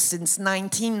Poland since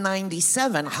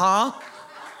 1997, huh?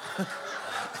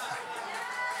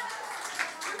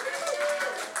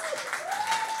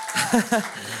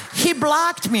 He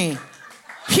blocked me.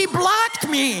 He blocked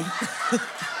me.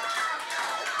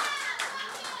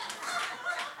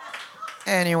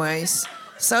 Anyways,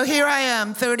 so here I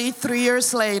am, 33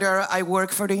 years later. I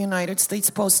work for the United States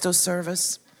Postal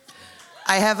Service.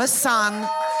 I have a son,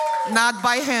 not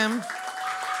by him.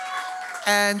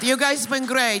 And you guys have been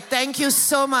great. Thank you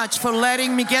so much for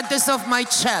letting me get this off my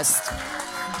chest.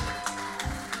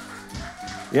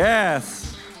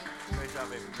 Yes. Great job,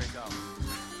 baby. Great job.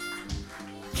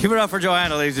 Give it up for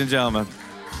Joanna, ladies and gentlemen.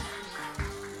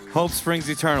 Hope springs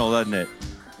eternal, doesn't it?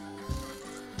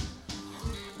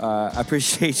 I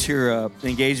appreciate your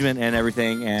engagement and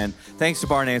everything, and thanks to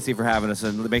Bar Nancy for having us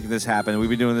and making this happen. We've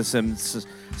been doing this since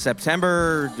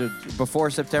September. Before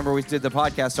September, we did the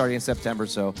podcast starting in September,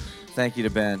 so thank you to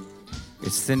Ben.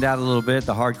 It's thinned out a little bit.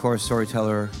 The hardcore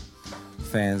storyteller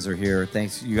fans are here.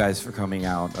 Thanks, you guys, for coming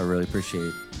out. I really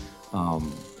appreciate a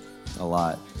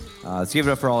lot. Let's give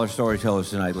it up for all our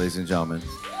storytellers tonight, ladies and gentlemen.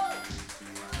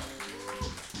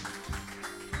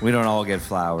 We don't all get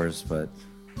flowers, but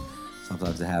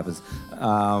sometimes it happens.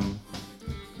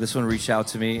 This one reached out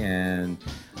to me, and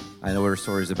I know what her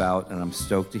story's about, and I'm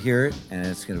stoked to hear it, and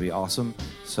it's going to be awesome.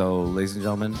 So, ladies and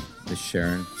gentlemen, Miss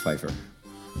Sharon Pfeiffer.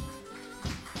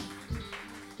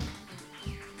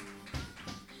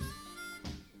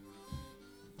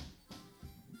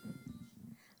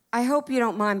 I hope you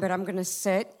don't mind, but I'm going to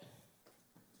sit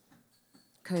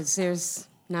because there's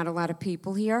not a lot of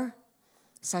people here.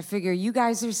 So I figure you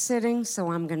guys are sitting,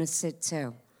 so I'm going to sit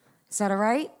too. Is that all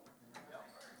right?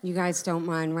 You guys don't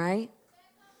mind, right?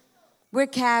 We're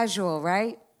casual,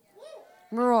 right?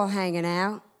 We're all hanging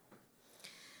out.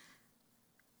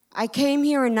 I came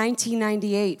here in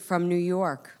 1998 from New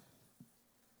York.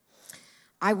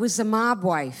 I was a mob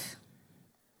wife.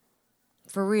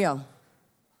 For real.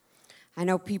 I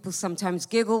know people sometimes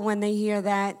giggle when they hear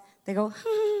that. They go,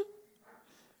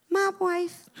 mob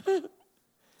wife.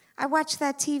 I watched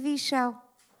that TV show.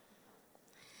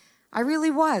 I really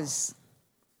was.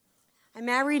 I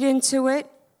married into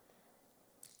it,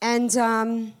 and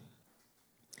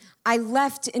I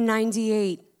left in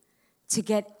 98 to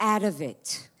get out of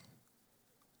it,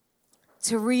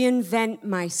 to reinvent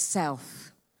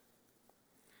myself,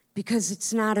 because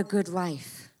it's not a good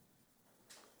life.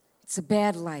 It's a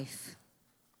bad life.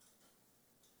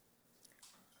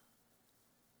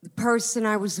 The person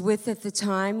I was with at the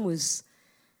time was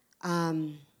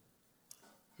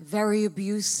very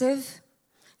abusive,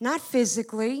 not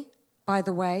physically, by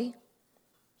the way.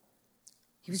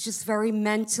 He was just very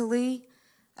mentally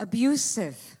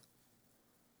abusive.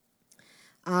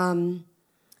 I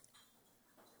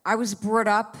was brought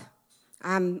up,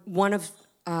 I'm one of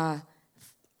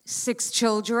 6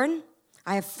 children.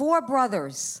 I have 4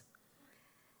 brothers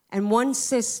and 1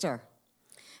 sister.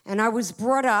 And I was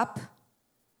brought up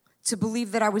to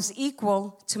believe that I was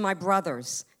equal to my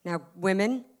brothers. Now,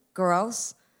 women,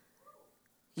 girls,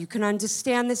 you can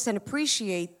understand this and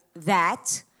appreciate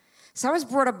that. So I was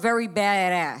brought up very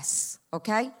badass,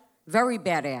 okay? Very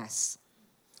badass.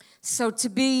 So to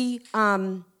be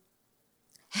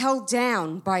held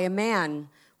down by a man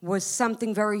was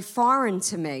something very foreign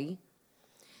to me,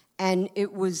 and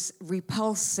it was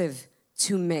repulsive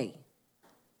to me.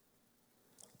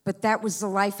 But that was the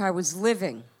life I was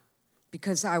living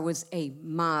because I was a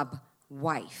mob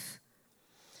wife.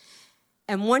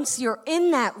 And once you're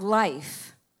in that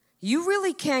life, you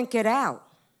really can't get out.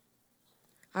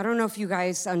 I don't know if you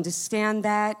guys understand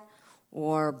that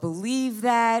or believe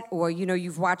that, or, you know,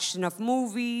 you've watched enough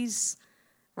movies,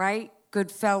 right?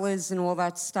 Goodfellas and all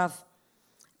that stuff.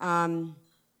 You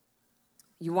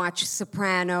watch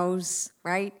Sopranos,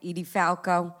 right? Edie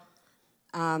Falco.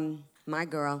 My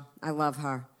girl, I love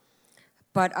her.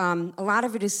 But a lot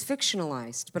of it is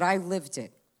fictionalized, but I lived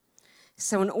it.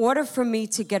 So in order for me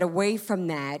to get away from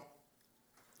that,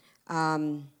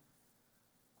 I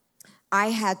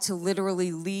had to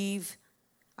literally leave.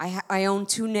 I owned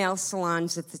 2 nail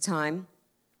salons at the time,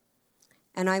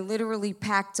 and I literally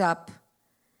packed up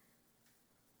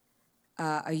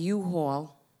a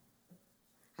U-Haul.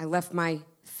 I left my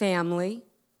family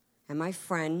and my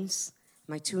friends,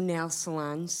 my 2 nail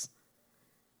salons,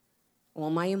 all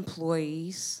my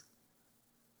employees,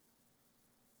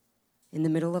 in the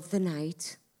middle of the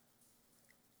night,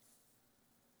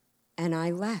 and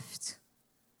I left.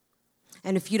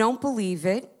 And if you don't believe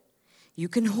it, you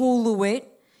can Hulu it,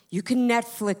 you can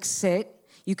Netflix it,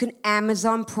 you can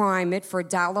Amazon Prime it for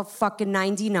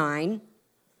 $1.99.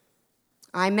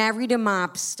 I Married a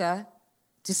Mobster,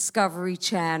 Discovery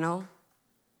Channel,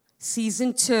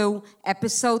 Season 2,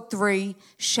 Episode 3,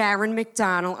 Sharon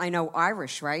McDonald. I know,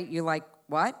 Irish, right? You're like,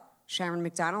 what? Sharon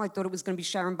McDonald? I thought it was going to be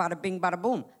Sharon Bada Bing Bada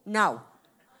Boom. No.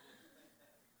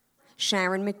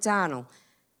 Sharon McDonald,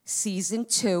 Season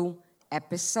 2,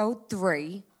 Episode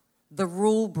 3, The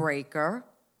Rule Breaker.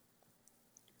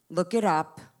 Look it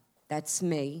up. That's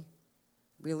me.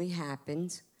 Really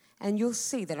happened. And you'll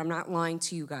see that I'm not lying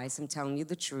to you guys. I'm telling you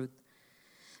the truth.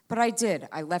 But I did.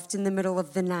 I left in the middle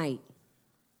of the night.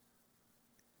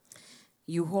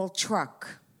 U-Haul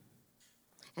truck.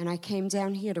 And I came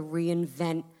down here to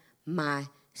reinvent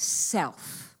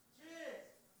myself.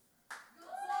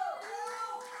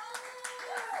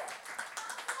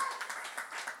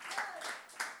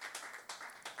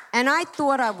 And I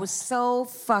thought I was so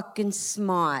fucking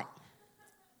smart.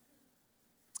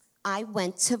 I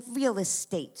went to real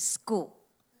estate school.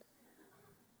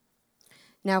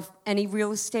 Now, any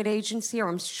real estate agents here?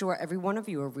 I'm sure every one of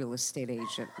you are a real estate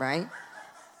agent, right?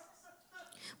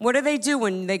 What do they do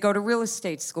when they go to real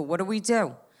estate school? What do?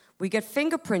 We get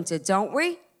fingerprinted, don't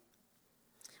we?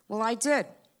 Well, I did.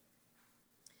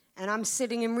 And I'm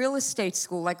sitting in real estate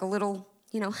school like a little,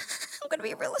 I'm going to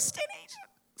be a real estate agent.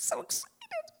 So excited.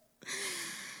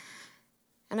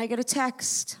 And I get a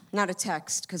text. Not a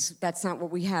text, because that's not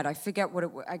what we had. I forget what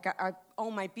it was.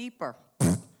 My beeper.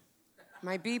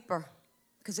 My beeper.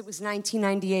 Because it was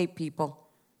 1998, people.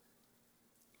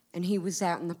 And he was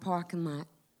out in the parking lot.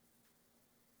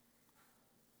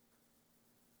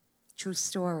 True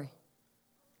story.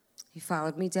 He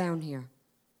followed me down here.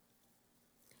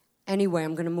 Anyway,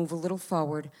 I'm going to move a little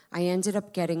forward. I ended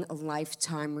up getting a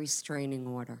lifetime restraining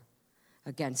order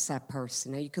against that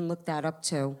person. Now, you can look that up,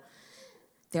 too.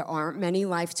 There aren't many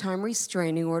lifetime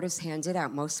restraining orders handed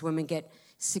out. Most women get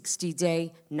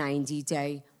 60-day,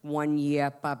 90-day, 1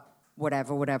 year,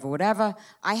 whatever.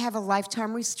 I have a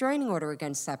lifetime restraining order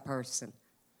against that person.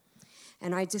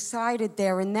 And I decided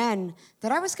there and then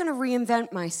that I was going to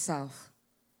reinvent myself.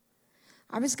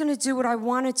 I was going to do what I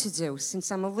wanted to do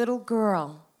since I'm a little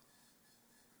girl.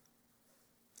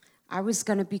 I was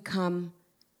going to become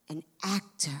an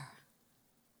actor.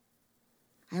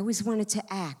 I always wanted to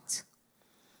act.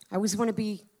 I always want to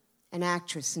be an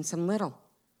actress since I'm little.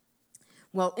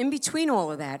 Well, in between all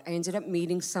of that, I ended up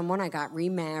meeting someone. I got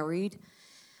remarried.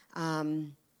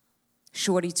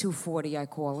 Shorty 240, I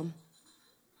call him.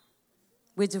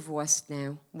 We're divorced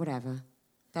now, whatever.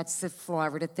 That's the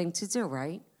Florida thing to do,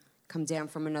 right? Come down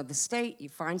from another state, you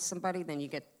find somebody, then you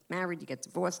get married, you get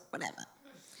divorced, whatever.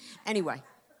 Anyway,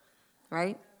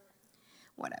 right?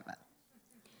 Whatever.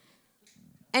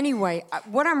 Anyway,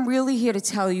 what I'm really here to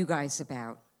tell you guys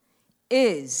about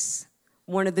is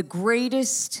one of the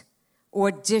greatest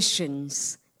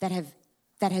auditions that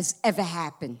has ever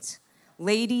happened.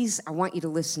 Ladies, I want you to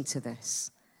listen to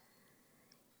this.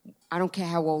 I don't care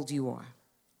how old you are.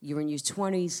 You're in your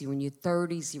 20s, you're in your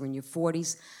 30s, you're in your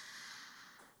 40s.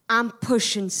 I'm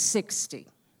pushing 60.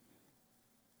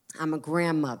 I'm a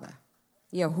grandmother.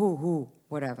 Yeah,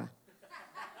 whatever.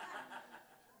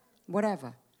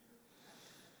 Whatever.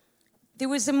 There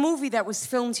was a movie that was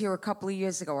filmed here a couple of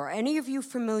years ago. Are any of you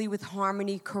familiar with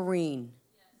Harmony Korine?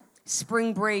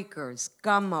 Spring Breakers,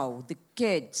 Gummo, The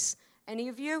Kids. Any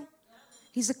of you?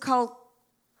 He's a cult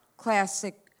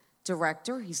classic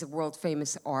director. He's a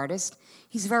world-famous artist.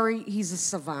 He's a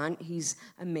savant. He's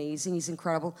amazing. He's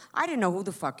incredible. I didn't know who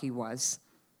the fuck he was.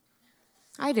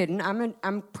 I didn't.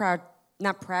 I'm proud,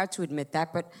 not proud to admit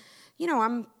that, but,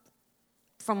 I'm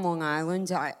from Long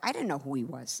Island. I didn't know who he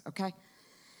was, okay?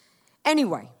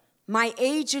 Anyway, my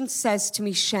agent says to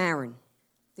me, Sharon,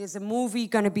 there's a movie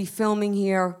going to be filming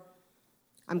here.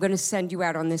 I'm going to send you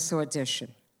out on this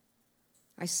audition.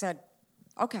 I said,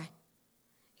 okay.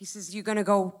 He says, you're going to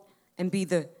go and be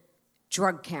the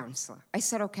drug counselor. I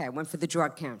said, okay. I went for the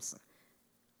drug counselor.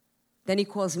 Then he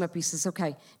calls him up. He says,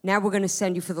 okay, now we're going to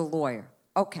send you for the lawyer.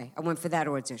 Okay, I went for that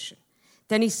audition.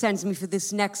 Then he sends me for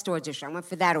this next audition. I went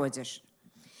for that audition.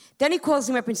 Then he calls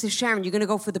him up and says, Sharon, you're going to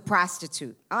go for the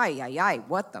prostitute. Ay,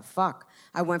 what the fuck?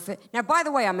 I went for... Now, by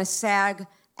the way, I'm a SAG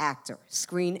actor,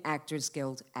 Screen Actors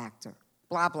Guild actor.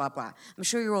 Blah, blah, blah. I'm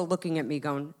sure you're all looking at me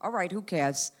going, all right, who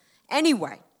cares?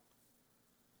 Anyway,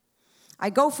 I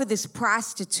go for this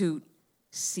prostitute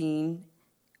scene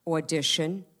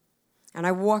audition, and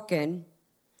I walk in.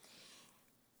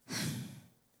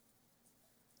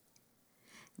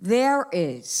 There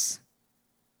is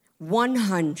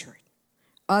 100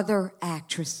 other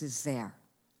actresses there.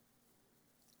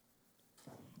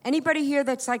 Anybody here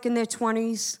that's like in their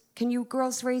 20s? Can you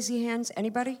girls raise your hands?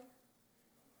 Anybody?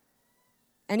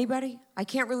 Anybody? I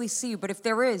can't really see you, but if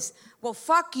there is, well,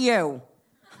 fuck you.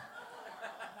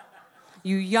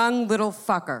 You young little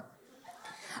fucker.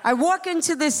 I walk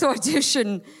into this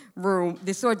audition room,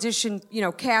 this audition,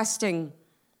 casting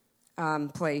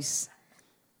place.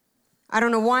 I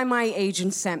don't know why my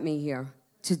agent sent me here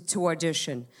to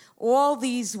audition. All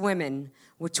these women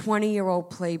were 20-year-old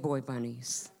Playboy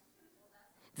bunnies,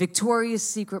 Victoria's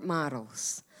Secret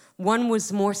models. One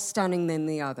was more stunning than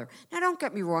the other. Now, don't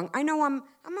get me wrong. I know I'm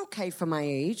okay for my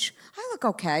age. I look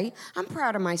okay. I'm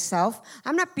proud of myself.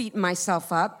 I'm not beating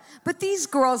myself up. But these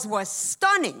girls were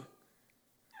stunning.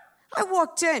 I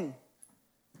walked in.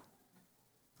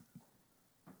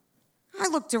 I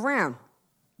looked around.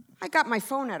 I got my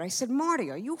phone out. I said,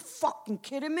 Marty, are you fucking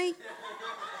kidding me?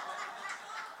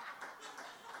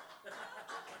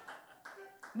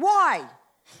 Why?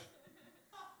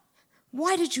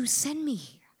 Why did you send me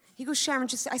here? He goes, Sharon,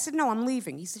 just... I said, no, I'm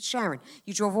leaving. He said, Sharon,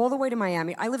 you drove all the way to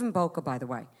Miami. I live in Boca, by the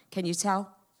way. Can you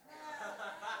tell?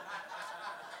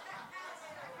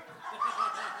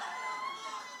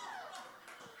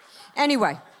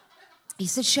 Anyway, he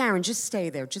said, Sharon, just stay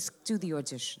there. Just do the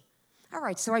audition. All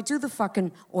right, so I do the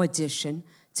fucking audition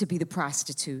to be the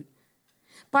prostitute.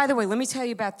 By the way, let me tell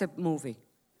you about the movie.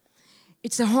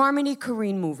 It's a Harmony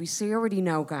Korine movie, so you already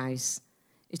know, guys,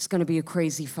 it's going to be a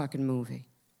crazy fucking movie.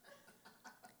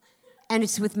 And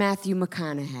it's with Matthew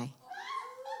McConaughey.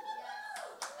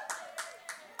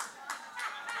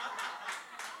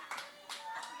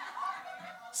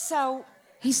 So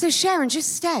he says, Sharon,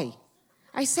 just stay.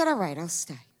 I said, all right, I'll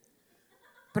stay.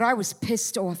 But I was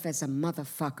pissed off as a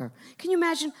motherfucker. Can you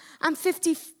imagine? I'm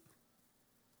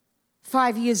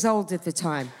 55 years old at the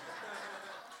time.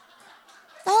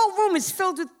 The whole room is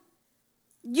filled with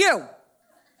you.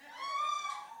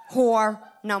 Whore.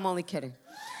 No, I'm only kidding.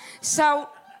 So,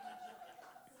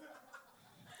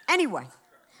 anyway,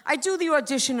 I do the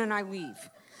audition and I leave.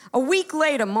 A week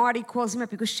later, Marty calls me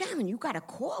up. He goes, Sharon, you got a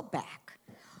call back.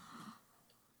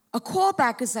 A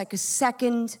callback is like a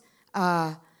second,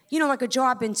 like a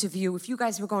job interview. If you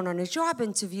guys were going on a job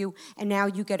interview and now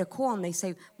you get a call and they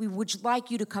say, we would like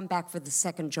you to come back for the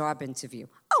second job interview.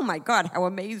 Oh my God, how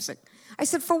amazing. I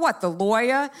said, for what? The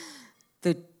lawyer?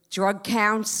 The drug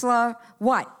counselor?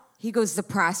 What? He goes, the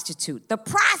prostitute. The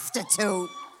prostitute?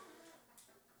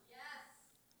 Yes.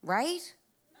 Right?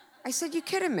 I said, you're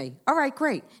kidding me. All right,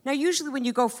 great. Now, usually when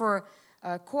you go for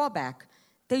a callback,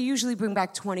 they usually bring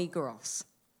back 20 girls.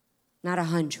 Not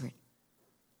 100.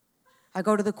 I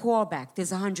go to the callback,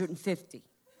 there's 150.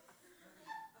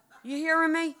 You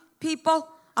hearing me, people?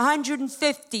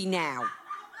 150 now.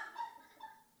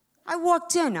 I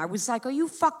walked in, I was like, are you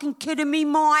fucking kidding me,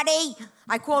 Marty?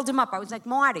 I called him up, I was like,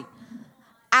 Marty,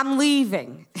 I'm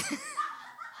leaving.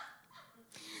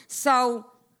 So,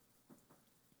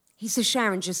 he says,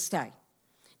 Sharon, just stay.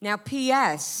 Now,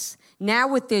 P.S., now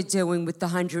what they're doing with the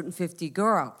 150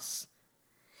 girls,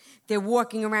 they're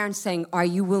walking around saying, are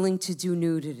you willing to do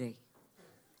nudity?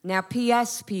 Now,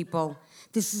 P.S., people,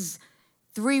 this is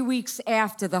 3 weeks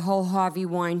after the whole Harvey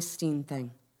Weinstein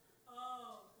thing.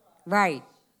 Right.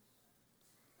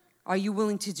 Are you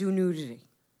willing to do nudity?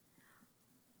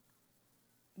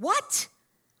 What?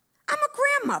 I'm a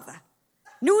grandmother.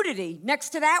 Nudity, next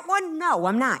to that one? No,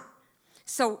 I'm not.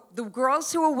 So the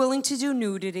girls who are willing to do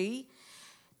nudity,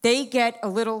 they get a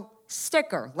little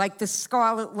sticker, like the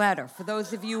Scarlet Letter, for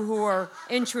those of you who are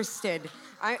interested.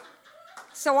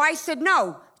 So I said,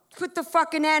 no, put the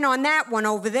fucking N on that one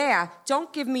over there.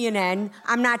 Don't give me an N.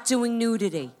 I'm not doing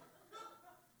nudity.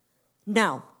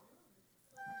 No.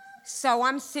 So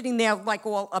I'm sitting there like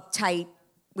all uptight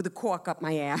with a cork up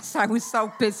my ass. I was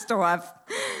so pissed off.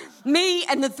 Me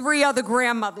and the 3 other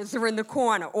grandmothers are in the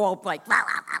corner, all like, rah, rah,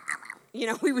 rah,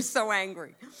 rah. We were so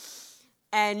angry.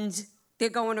 And they're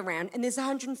going around, and there's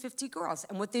 150 girls.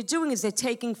 And what they're doing is they're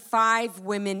taking 5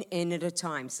 women in at a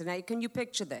time. So now, can you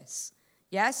picture this?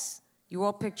 Yes? You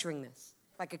all picturing this?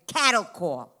 Like a cattle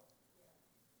call.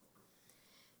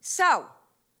 So,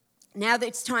 now that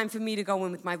it's time for me to go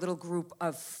in with my little group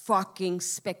of fucking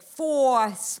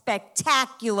 4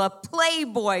 spectacular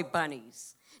Playboy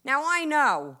bunnies. Now, I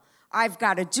know I've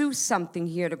got to do something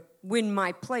here to win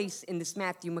my place in this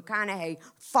Matthew McConaughey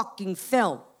fucking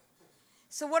film.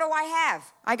 So what do I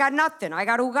have? I got nothing. I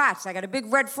got Ugats. I got a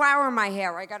big red flower in my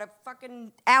hair. I got a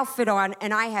fucking outfit on,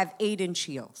 and I have 8-inch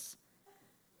heels.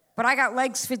 But I got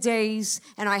legs for days,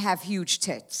 and I have huge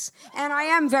tits. And I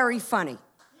am very funny.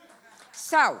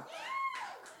 So,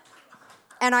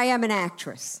 and I am an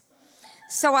actress.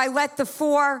 So I let the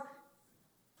 4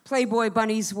 Playboy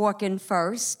bunnies walk in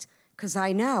first, because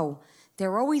I know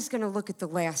they're always going to look at the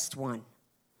last one.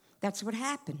 That's what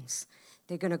happens.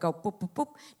 They're going to go boop, boop, boop.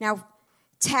 Now,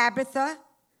 Tabitha,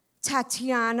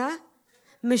 Tatiana,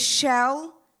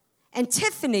 Michelle, and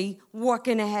Tiffany walk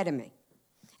in ahead of me.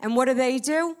 And what do?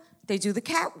 They do the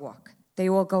catwalk. They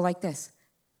all go like this.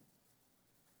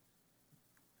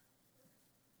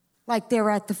 Like they're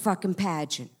at the fucking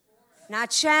pageant.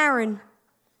 Not Sharon.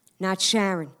 Not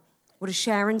Sharon. What does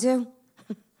Sharon do?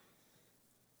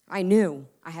 I knew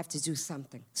I have to do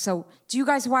something. So, do you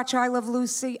guys watch I Love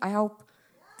Lucy? I hope.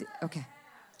 Okay.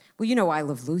 Well, you know I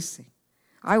Love Lucy.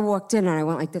 I walked in and I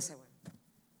went like this. I went.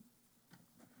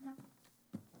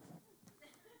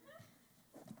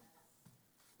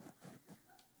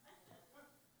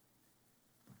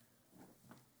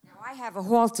 Now, I I have a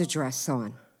halter dress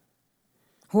on.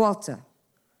 Halter.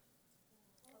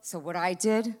 So what I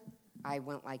did, I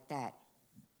went like that.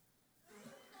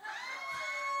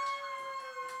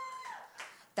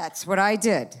 That's what I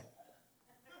did.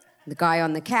 The guy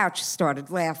on the couch started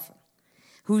laughing.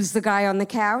 Who's the guy on the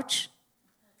couch?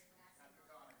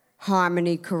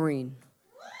 Harmony Korine.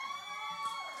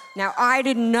 Now, I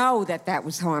didn't know that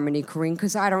was Harmony Korine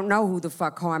because I don't know who the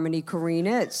fuck Harmony Korine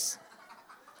is.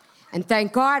 And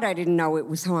thank God I didn't know it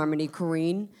was Harmony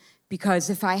Korine because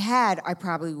if I had, I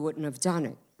probably wouldn't have done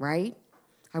it, right?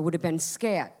 I would have been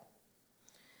scared.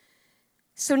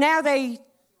 So now they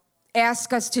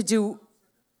ask us to do,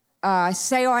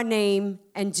 say our name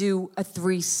and do a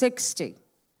 360.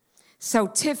 So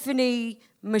Tiffany,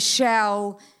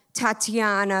 Michelle,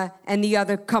 Tatiana, and the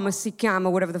other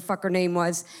Kamasikama, whatever the fuck her name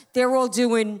was, they're all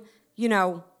doing, you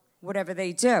know, whatever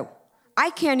they do.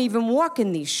 I can't even walk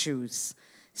in these shoes.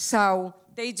 So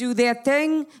they do their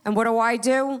thing, and what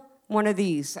do? One of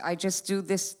these. I just do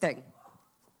this thing.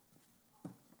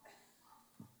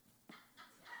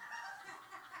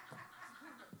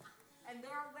 And they're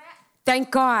laughing.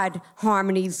 Thank God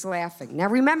Harmony's laughing. Now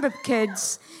remember,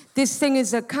 kids, this thing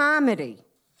is a comedy.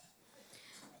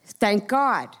 Thank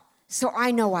God. So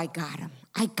I know I got him.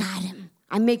 I got him.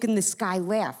 I'm making this guy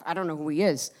laugh. I don't know who he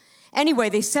is. Anyway,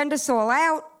 they send us all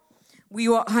out. We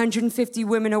 150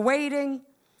 women are waiting.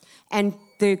 And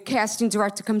the casting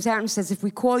director comes out and says, if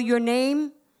we call your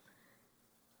name,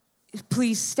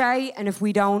 please stay. And if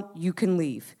we don't, you can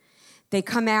leave. They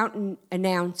come out and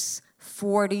announce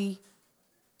 20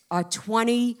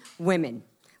 women,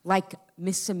 like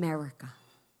Miss America.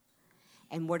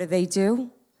 And what do?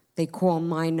 They call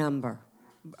my number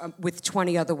with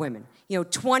 20 other women. You know,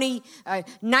 19N,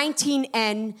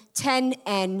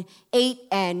 10N,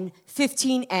 8N,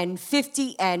 15N,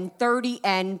 50N,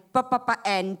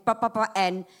 30N,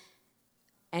 N,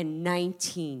 and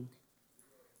 19.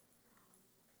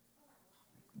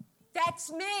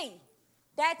 That's me.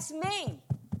 That's me.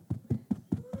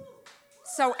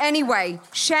 So anyway,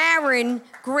 Sharon,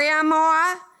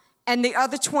 Grandma, and the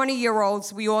other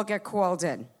 20-year-olds, we all get called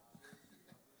in.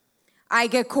 I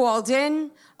get called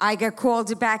in, I get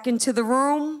called back into the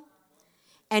room,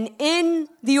 and in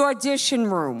the audition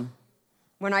room,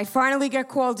 when I finally get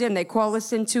called in, they call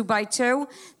us in 2 by 2.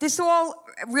 This all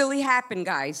really happened,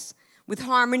 guys, with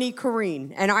Harmony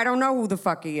Korine, and I don't know who the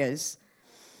fuck he is.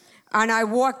 And I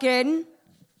walk in,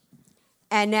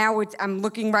 and now I'm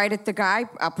looking right at the guy.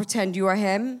 I'll pretend you are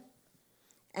him.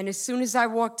 And as soon as I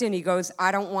walked in, he goes,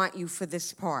 I don't want you for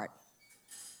this part.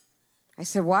 I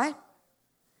said, what?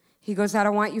 He goes, I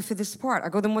don't want you for this part. I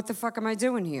go, then what the fuck am I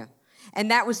doing here?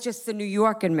 And that was just the New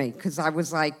York in me, because I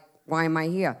was like, why am I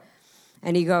here?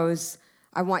 And he goes,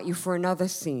 I want you for another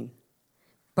scene,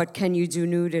 but can you do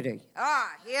nudity?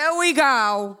 Here we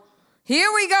go. Here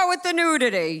we go with the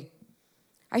nudity.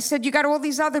 I said, you got all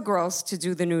these other girls to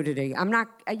do the nudity. I'm not,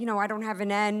 I don't have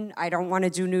an N. I don't want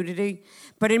to do nudity.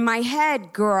 But in my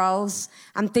head, girls,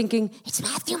 I'm thinking, it's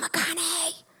Matthew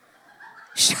McConaughey.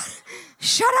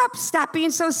 Shut up. Stop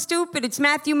being so stupid. It's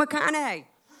Matthew McConaughey.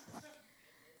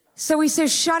 So he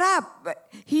says, shut up.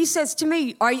 He says to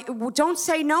me, don't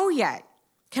say no yet.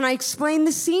 Can I explain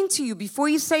the scene to you before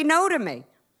you say no to me?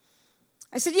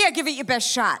 I said, yeah, give it your best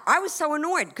shot. I was so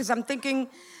annoyed because I'm thinking,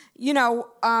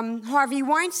 Harvey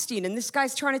Weinstein, and this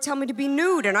guy's trying to tell me to be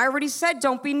nude, and I already said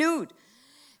don't be nude.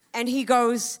 And he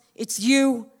goes, it's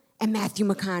you and Matthew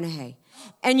McConaughey,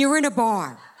 and you're in a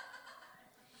bar.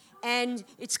 And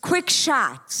it's quick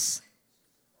shots.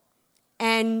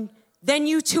 And then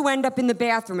you two end up in the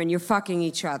bathroom and you're fucking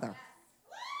each other.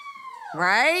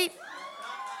 Right?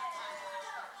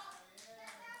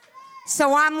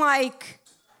 So I'm like,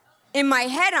 in my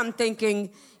head, I'm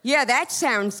thinking, yeah, that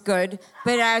sounds good.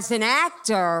 But as an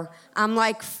actor, I'm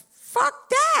like, fuck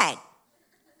that.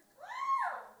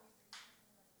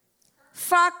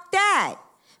 Fuck that.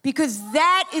 Because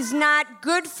that is not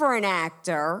good for an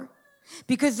actor.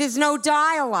 Because there's no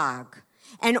dialogue.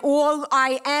 And all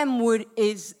I am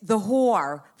is the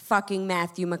whore fucking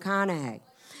Matthew McConaughey.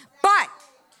 But,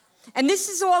 and this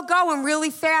is all going really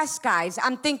fast, guys.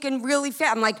 I'm thinking really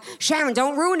fast. I'm like, Sharon,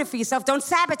 don't ruin it for yourself. Don't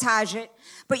sabotage it.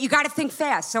 But you got to think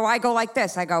fast. So I go like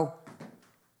this. I go,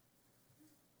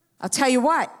 I'll tell you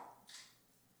what.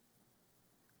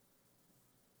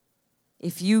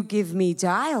 If you give me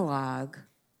dialogue,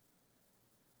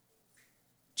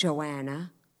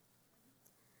 Joanna,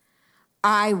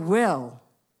 I will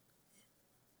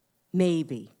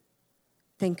maybe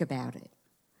think about it.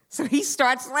 So he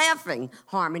starts laughing,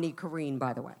 Harmony Korine,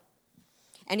 by the way.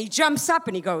 And he jumps up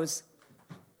and he goes,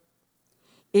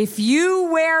 If you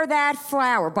wear that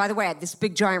flower, by the way, I had this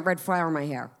big giant red flower in my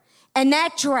hair, and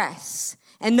that dress,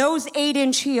 and those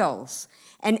 8-inch heels,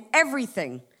 and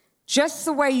everything, just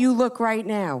the way you look right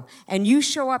now, and you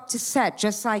show up to set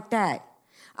just like that,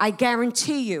 I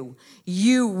guarantee you,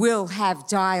 you will have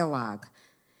dialogue.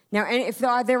 Now,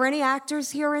 are there any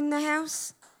actors here in the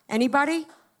house? Anybody?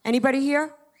 Anybody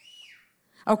here?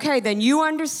 Okay, then you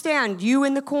understand, you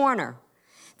in the corner,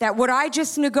 that what I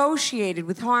just negotiated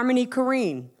with Harmony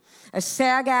Korine, a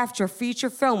SAG-AFTRA feature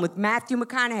film with Matthew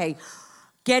McConaughey,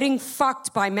 getting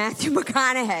fucked by Matthew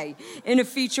McConaughey in a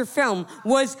feature film,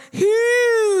 was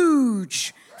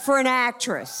huge for an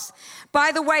actress.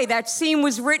 By the way, that scene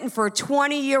was written for a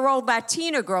 20-year-old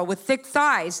Latina girl with thick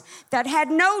thighs that had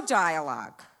no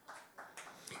dialogue.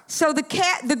 So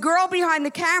the girl behind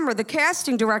the camera, the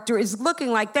casting director, is looking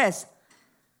like this.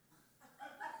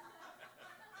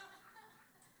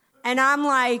 And I'm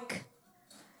like,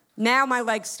 now my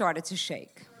legs started to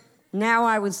shake. Now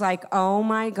I was like, oh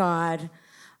my God,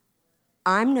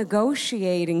 I'm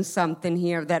negotiating something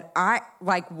here that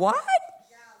what? Yeah,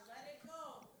 let it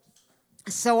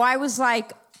go. So I was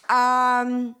like,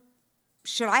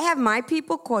 should I have my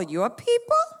people call your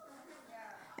people?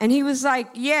 And he was like,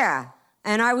 yeah.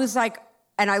 And I was like,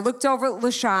 and I looked over at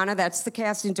Lashana, that's the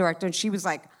casting director, and she was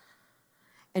like,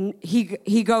 and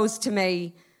he goes to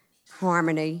me,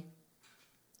 Harmony,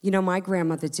 you know, my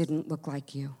grandmother didn't look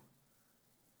like you.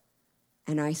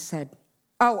 And I said,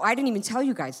 oh, I didn't even tell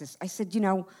you guys this. I said, you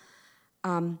know,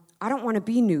 I don't want to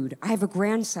be nude. I have a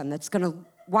grandson that's going to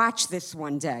watch this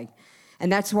one day.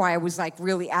 And that's why I was like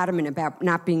really adamant about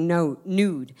not being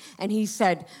nude. And he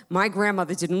said, my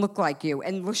grandmother didn't look like you.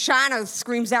 And Lashana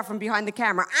screams out from behind the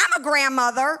camera, I'm a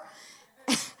grandmother.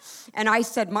 And I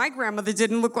said, my grandmother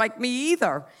didn't look like me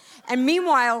either. And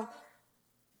meanwhile,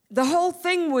 the whole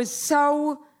thing was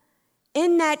so,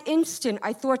 in that instant,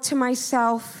 I thought to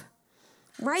myself,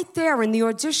 right there in the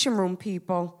audition room,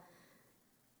 people,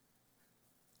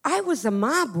 I was a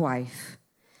mob wife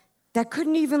that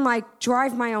couldn't even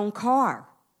drive my own car,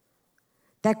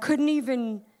 that couldn't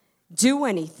even do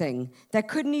anything, that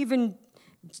couldn't even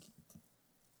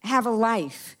have a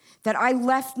life, that I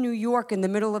left New York in the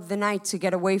middle of the night to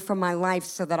get away from my life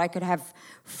so that I could have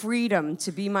freedom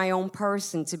to be my own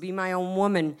person, to be my own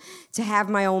woman, to have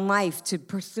my own life, to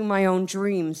pursue my own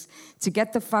dreams, to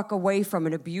get the fuck away from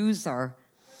an abuser.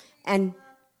 And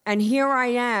here I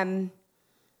am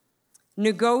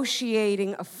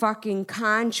negotiating a fucking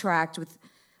contract with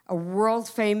a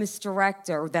world-famous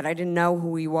director that I didn't know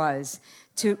who he was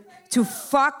to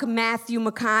fuck Matthew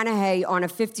McConaughey on a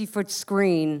 50-foot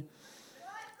screen.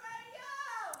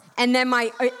 And then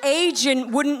my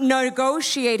agent wouldn't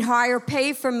negotiate higher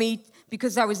pay for me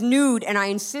because I was nude, and I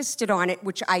insisted on it,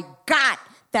 which I got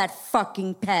that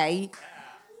fucking pay.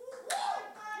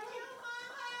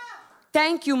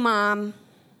 Thank you, Mom.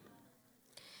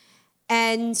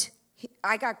 And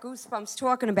I got goosebumps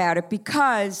talking about it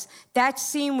because that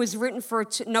scene was written for,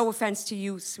 no offense to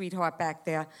you, sweetheart, back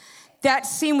there. That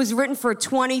scene was written for a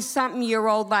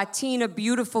 20-something-year-old Latina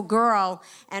beautiful girl,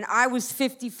 and I was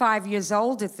 55 years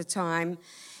old at the time,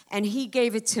 and he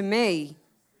gave it to me.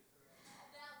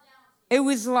 It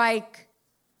was like,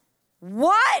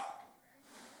 what?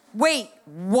 Wait,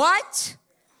 what?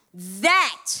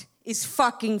 That is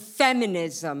fucking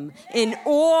feminism in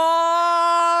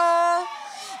all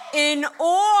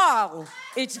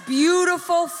its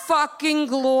beautiful fucking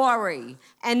glory.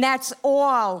 And that's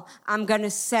all I'm gonna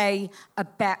say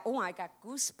about, oh, I got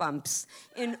goosebumps.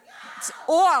 It's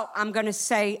all I'm gonna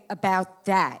say about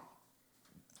that.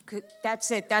 That's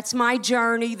it, that's my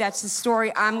journey, that's the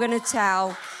story I'm gonna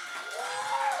tell.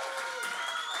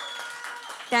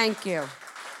 Thank you.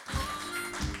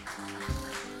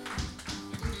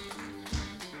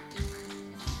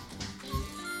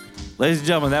 Ladies and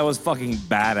gentlemen, that was fucking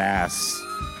badass.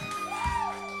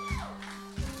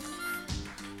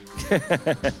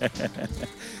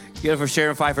 Get it for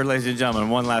Sharon Pfeiffer, ladies and gentlemen,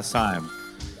 one last time.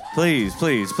 Please,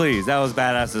 please, please. That was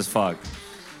badass as fuck.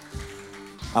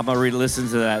 I'm gonna re-listen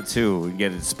to that too and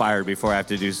get inspired before I have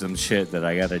to do some shit that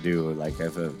I gotta do. Like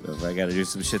if I gotta do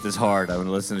some shit this hard, I'm gonna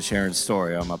listen to Sharon's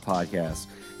story on my podcast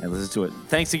and listen to it.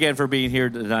 Thanks again for being here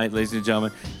tonight, ladies and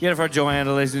gentlemen. Get it for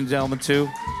Joanna, ladies and gentlemen, too.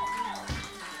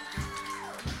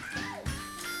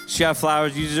 She got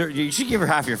flowers. You should give her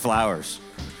half your flowers.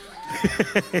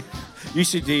 You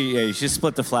should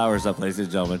split the flowers up, ladies and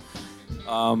gentlemen.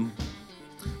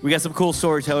 We got some cool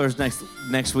storytellers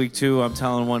next week too. I'm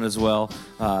telling one as well.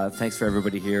 Thanks for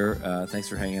everybody here. Thanks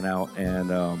for hanging out,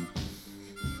 and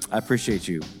I appreciate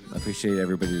you. I appreciate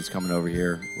everybody that's coming over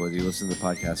here, whether you listen to the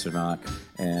podcast or not.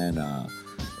 And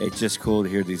It's just cool to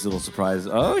hear these little surprises.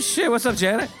 Oh, shit. What's up,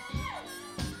 Janet?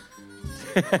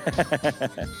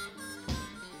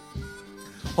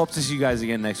 Hope to see you guys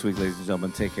again next week, ladies and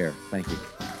gentlemen. Take care. Thank you.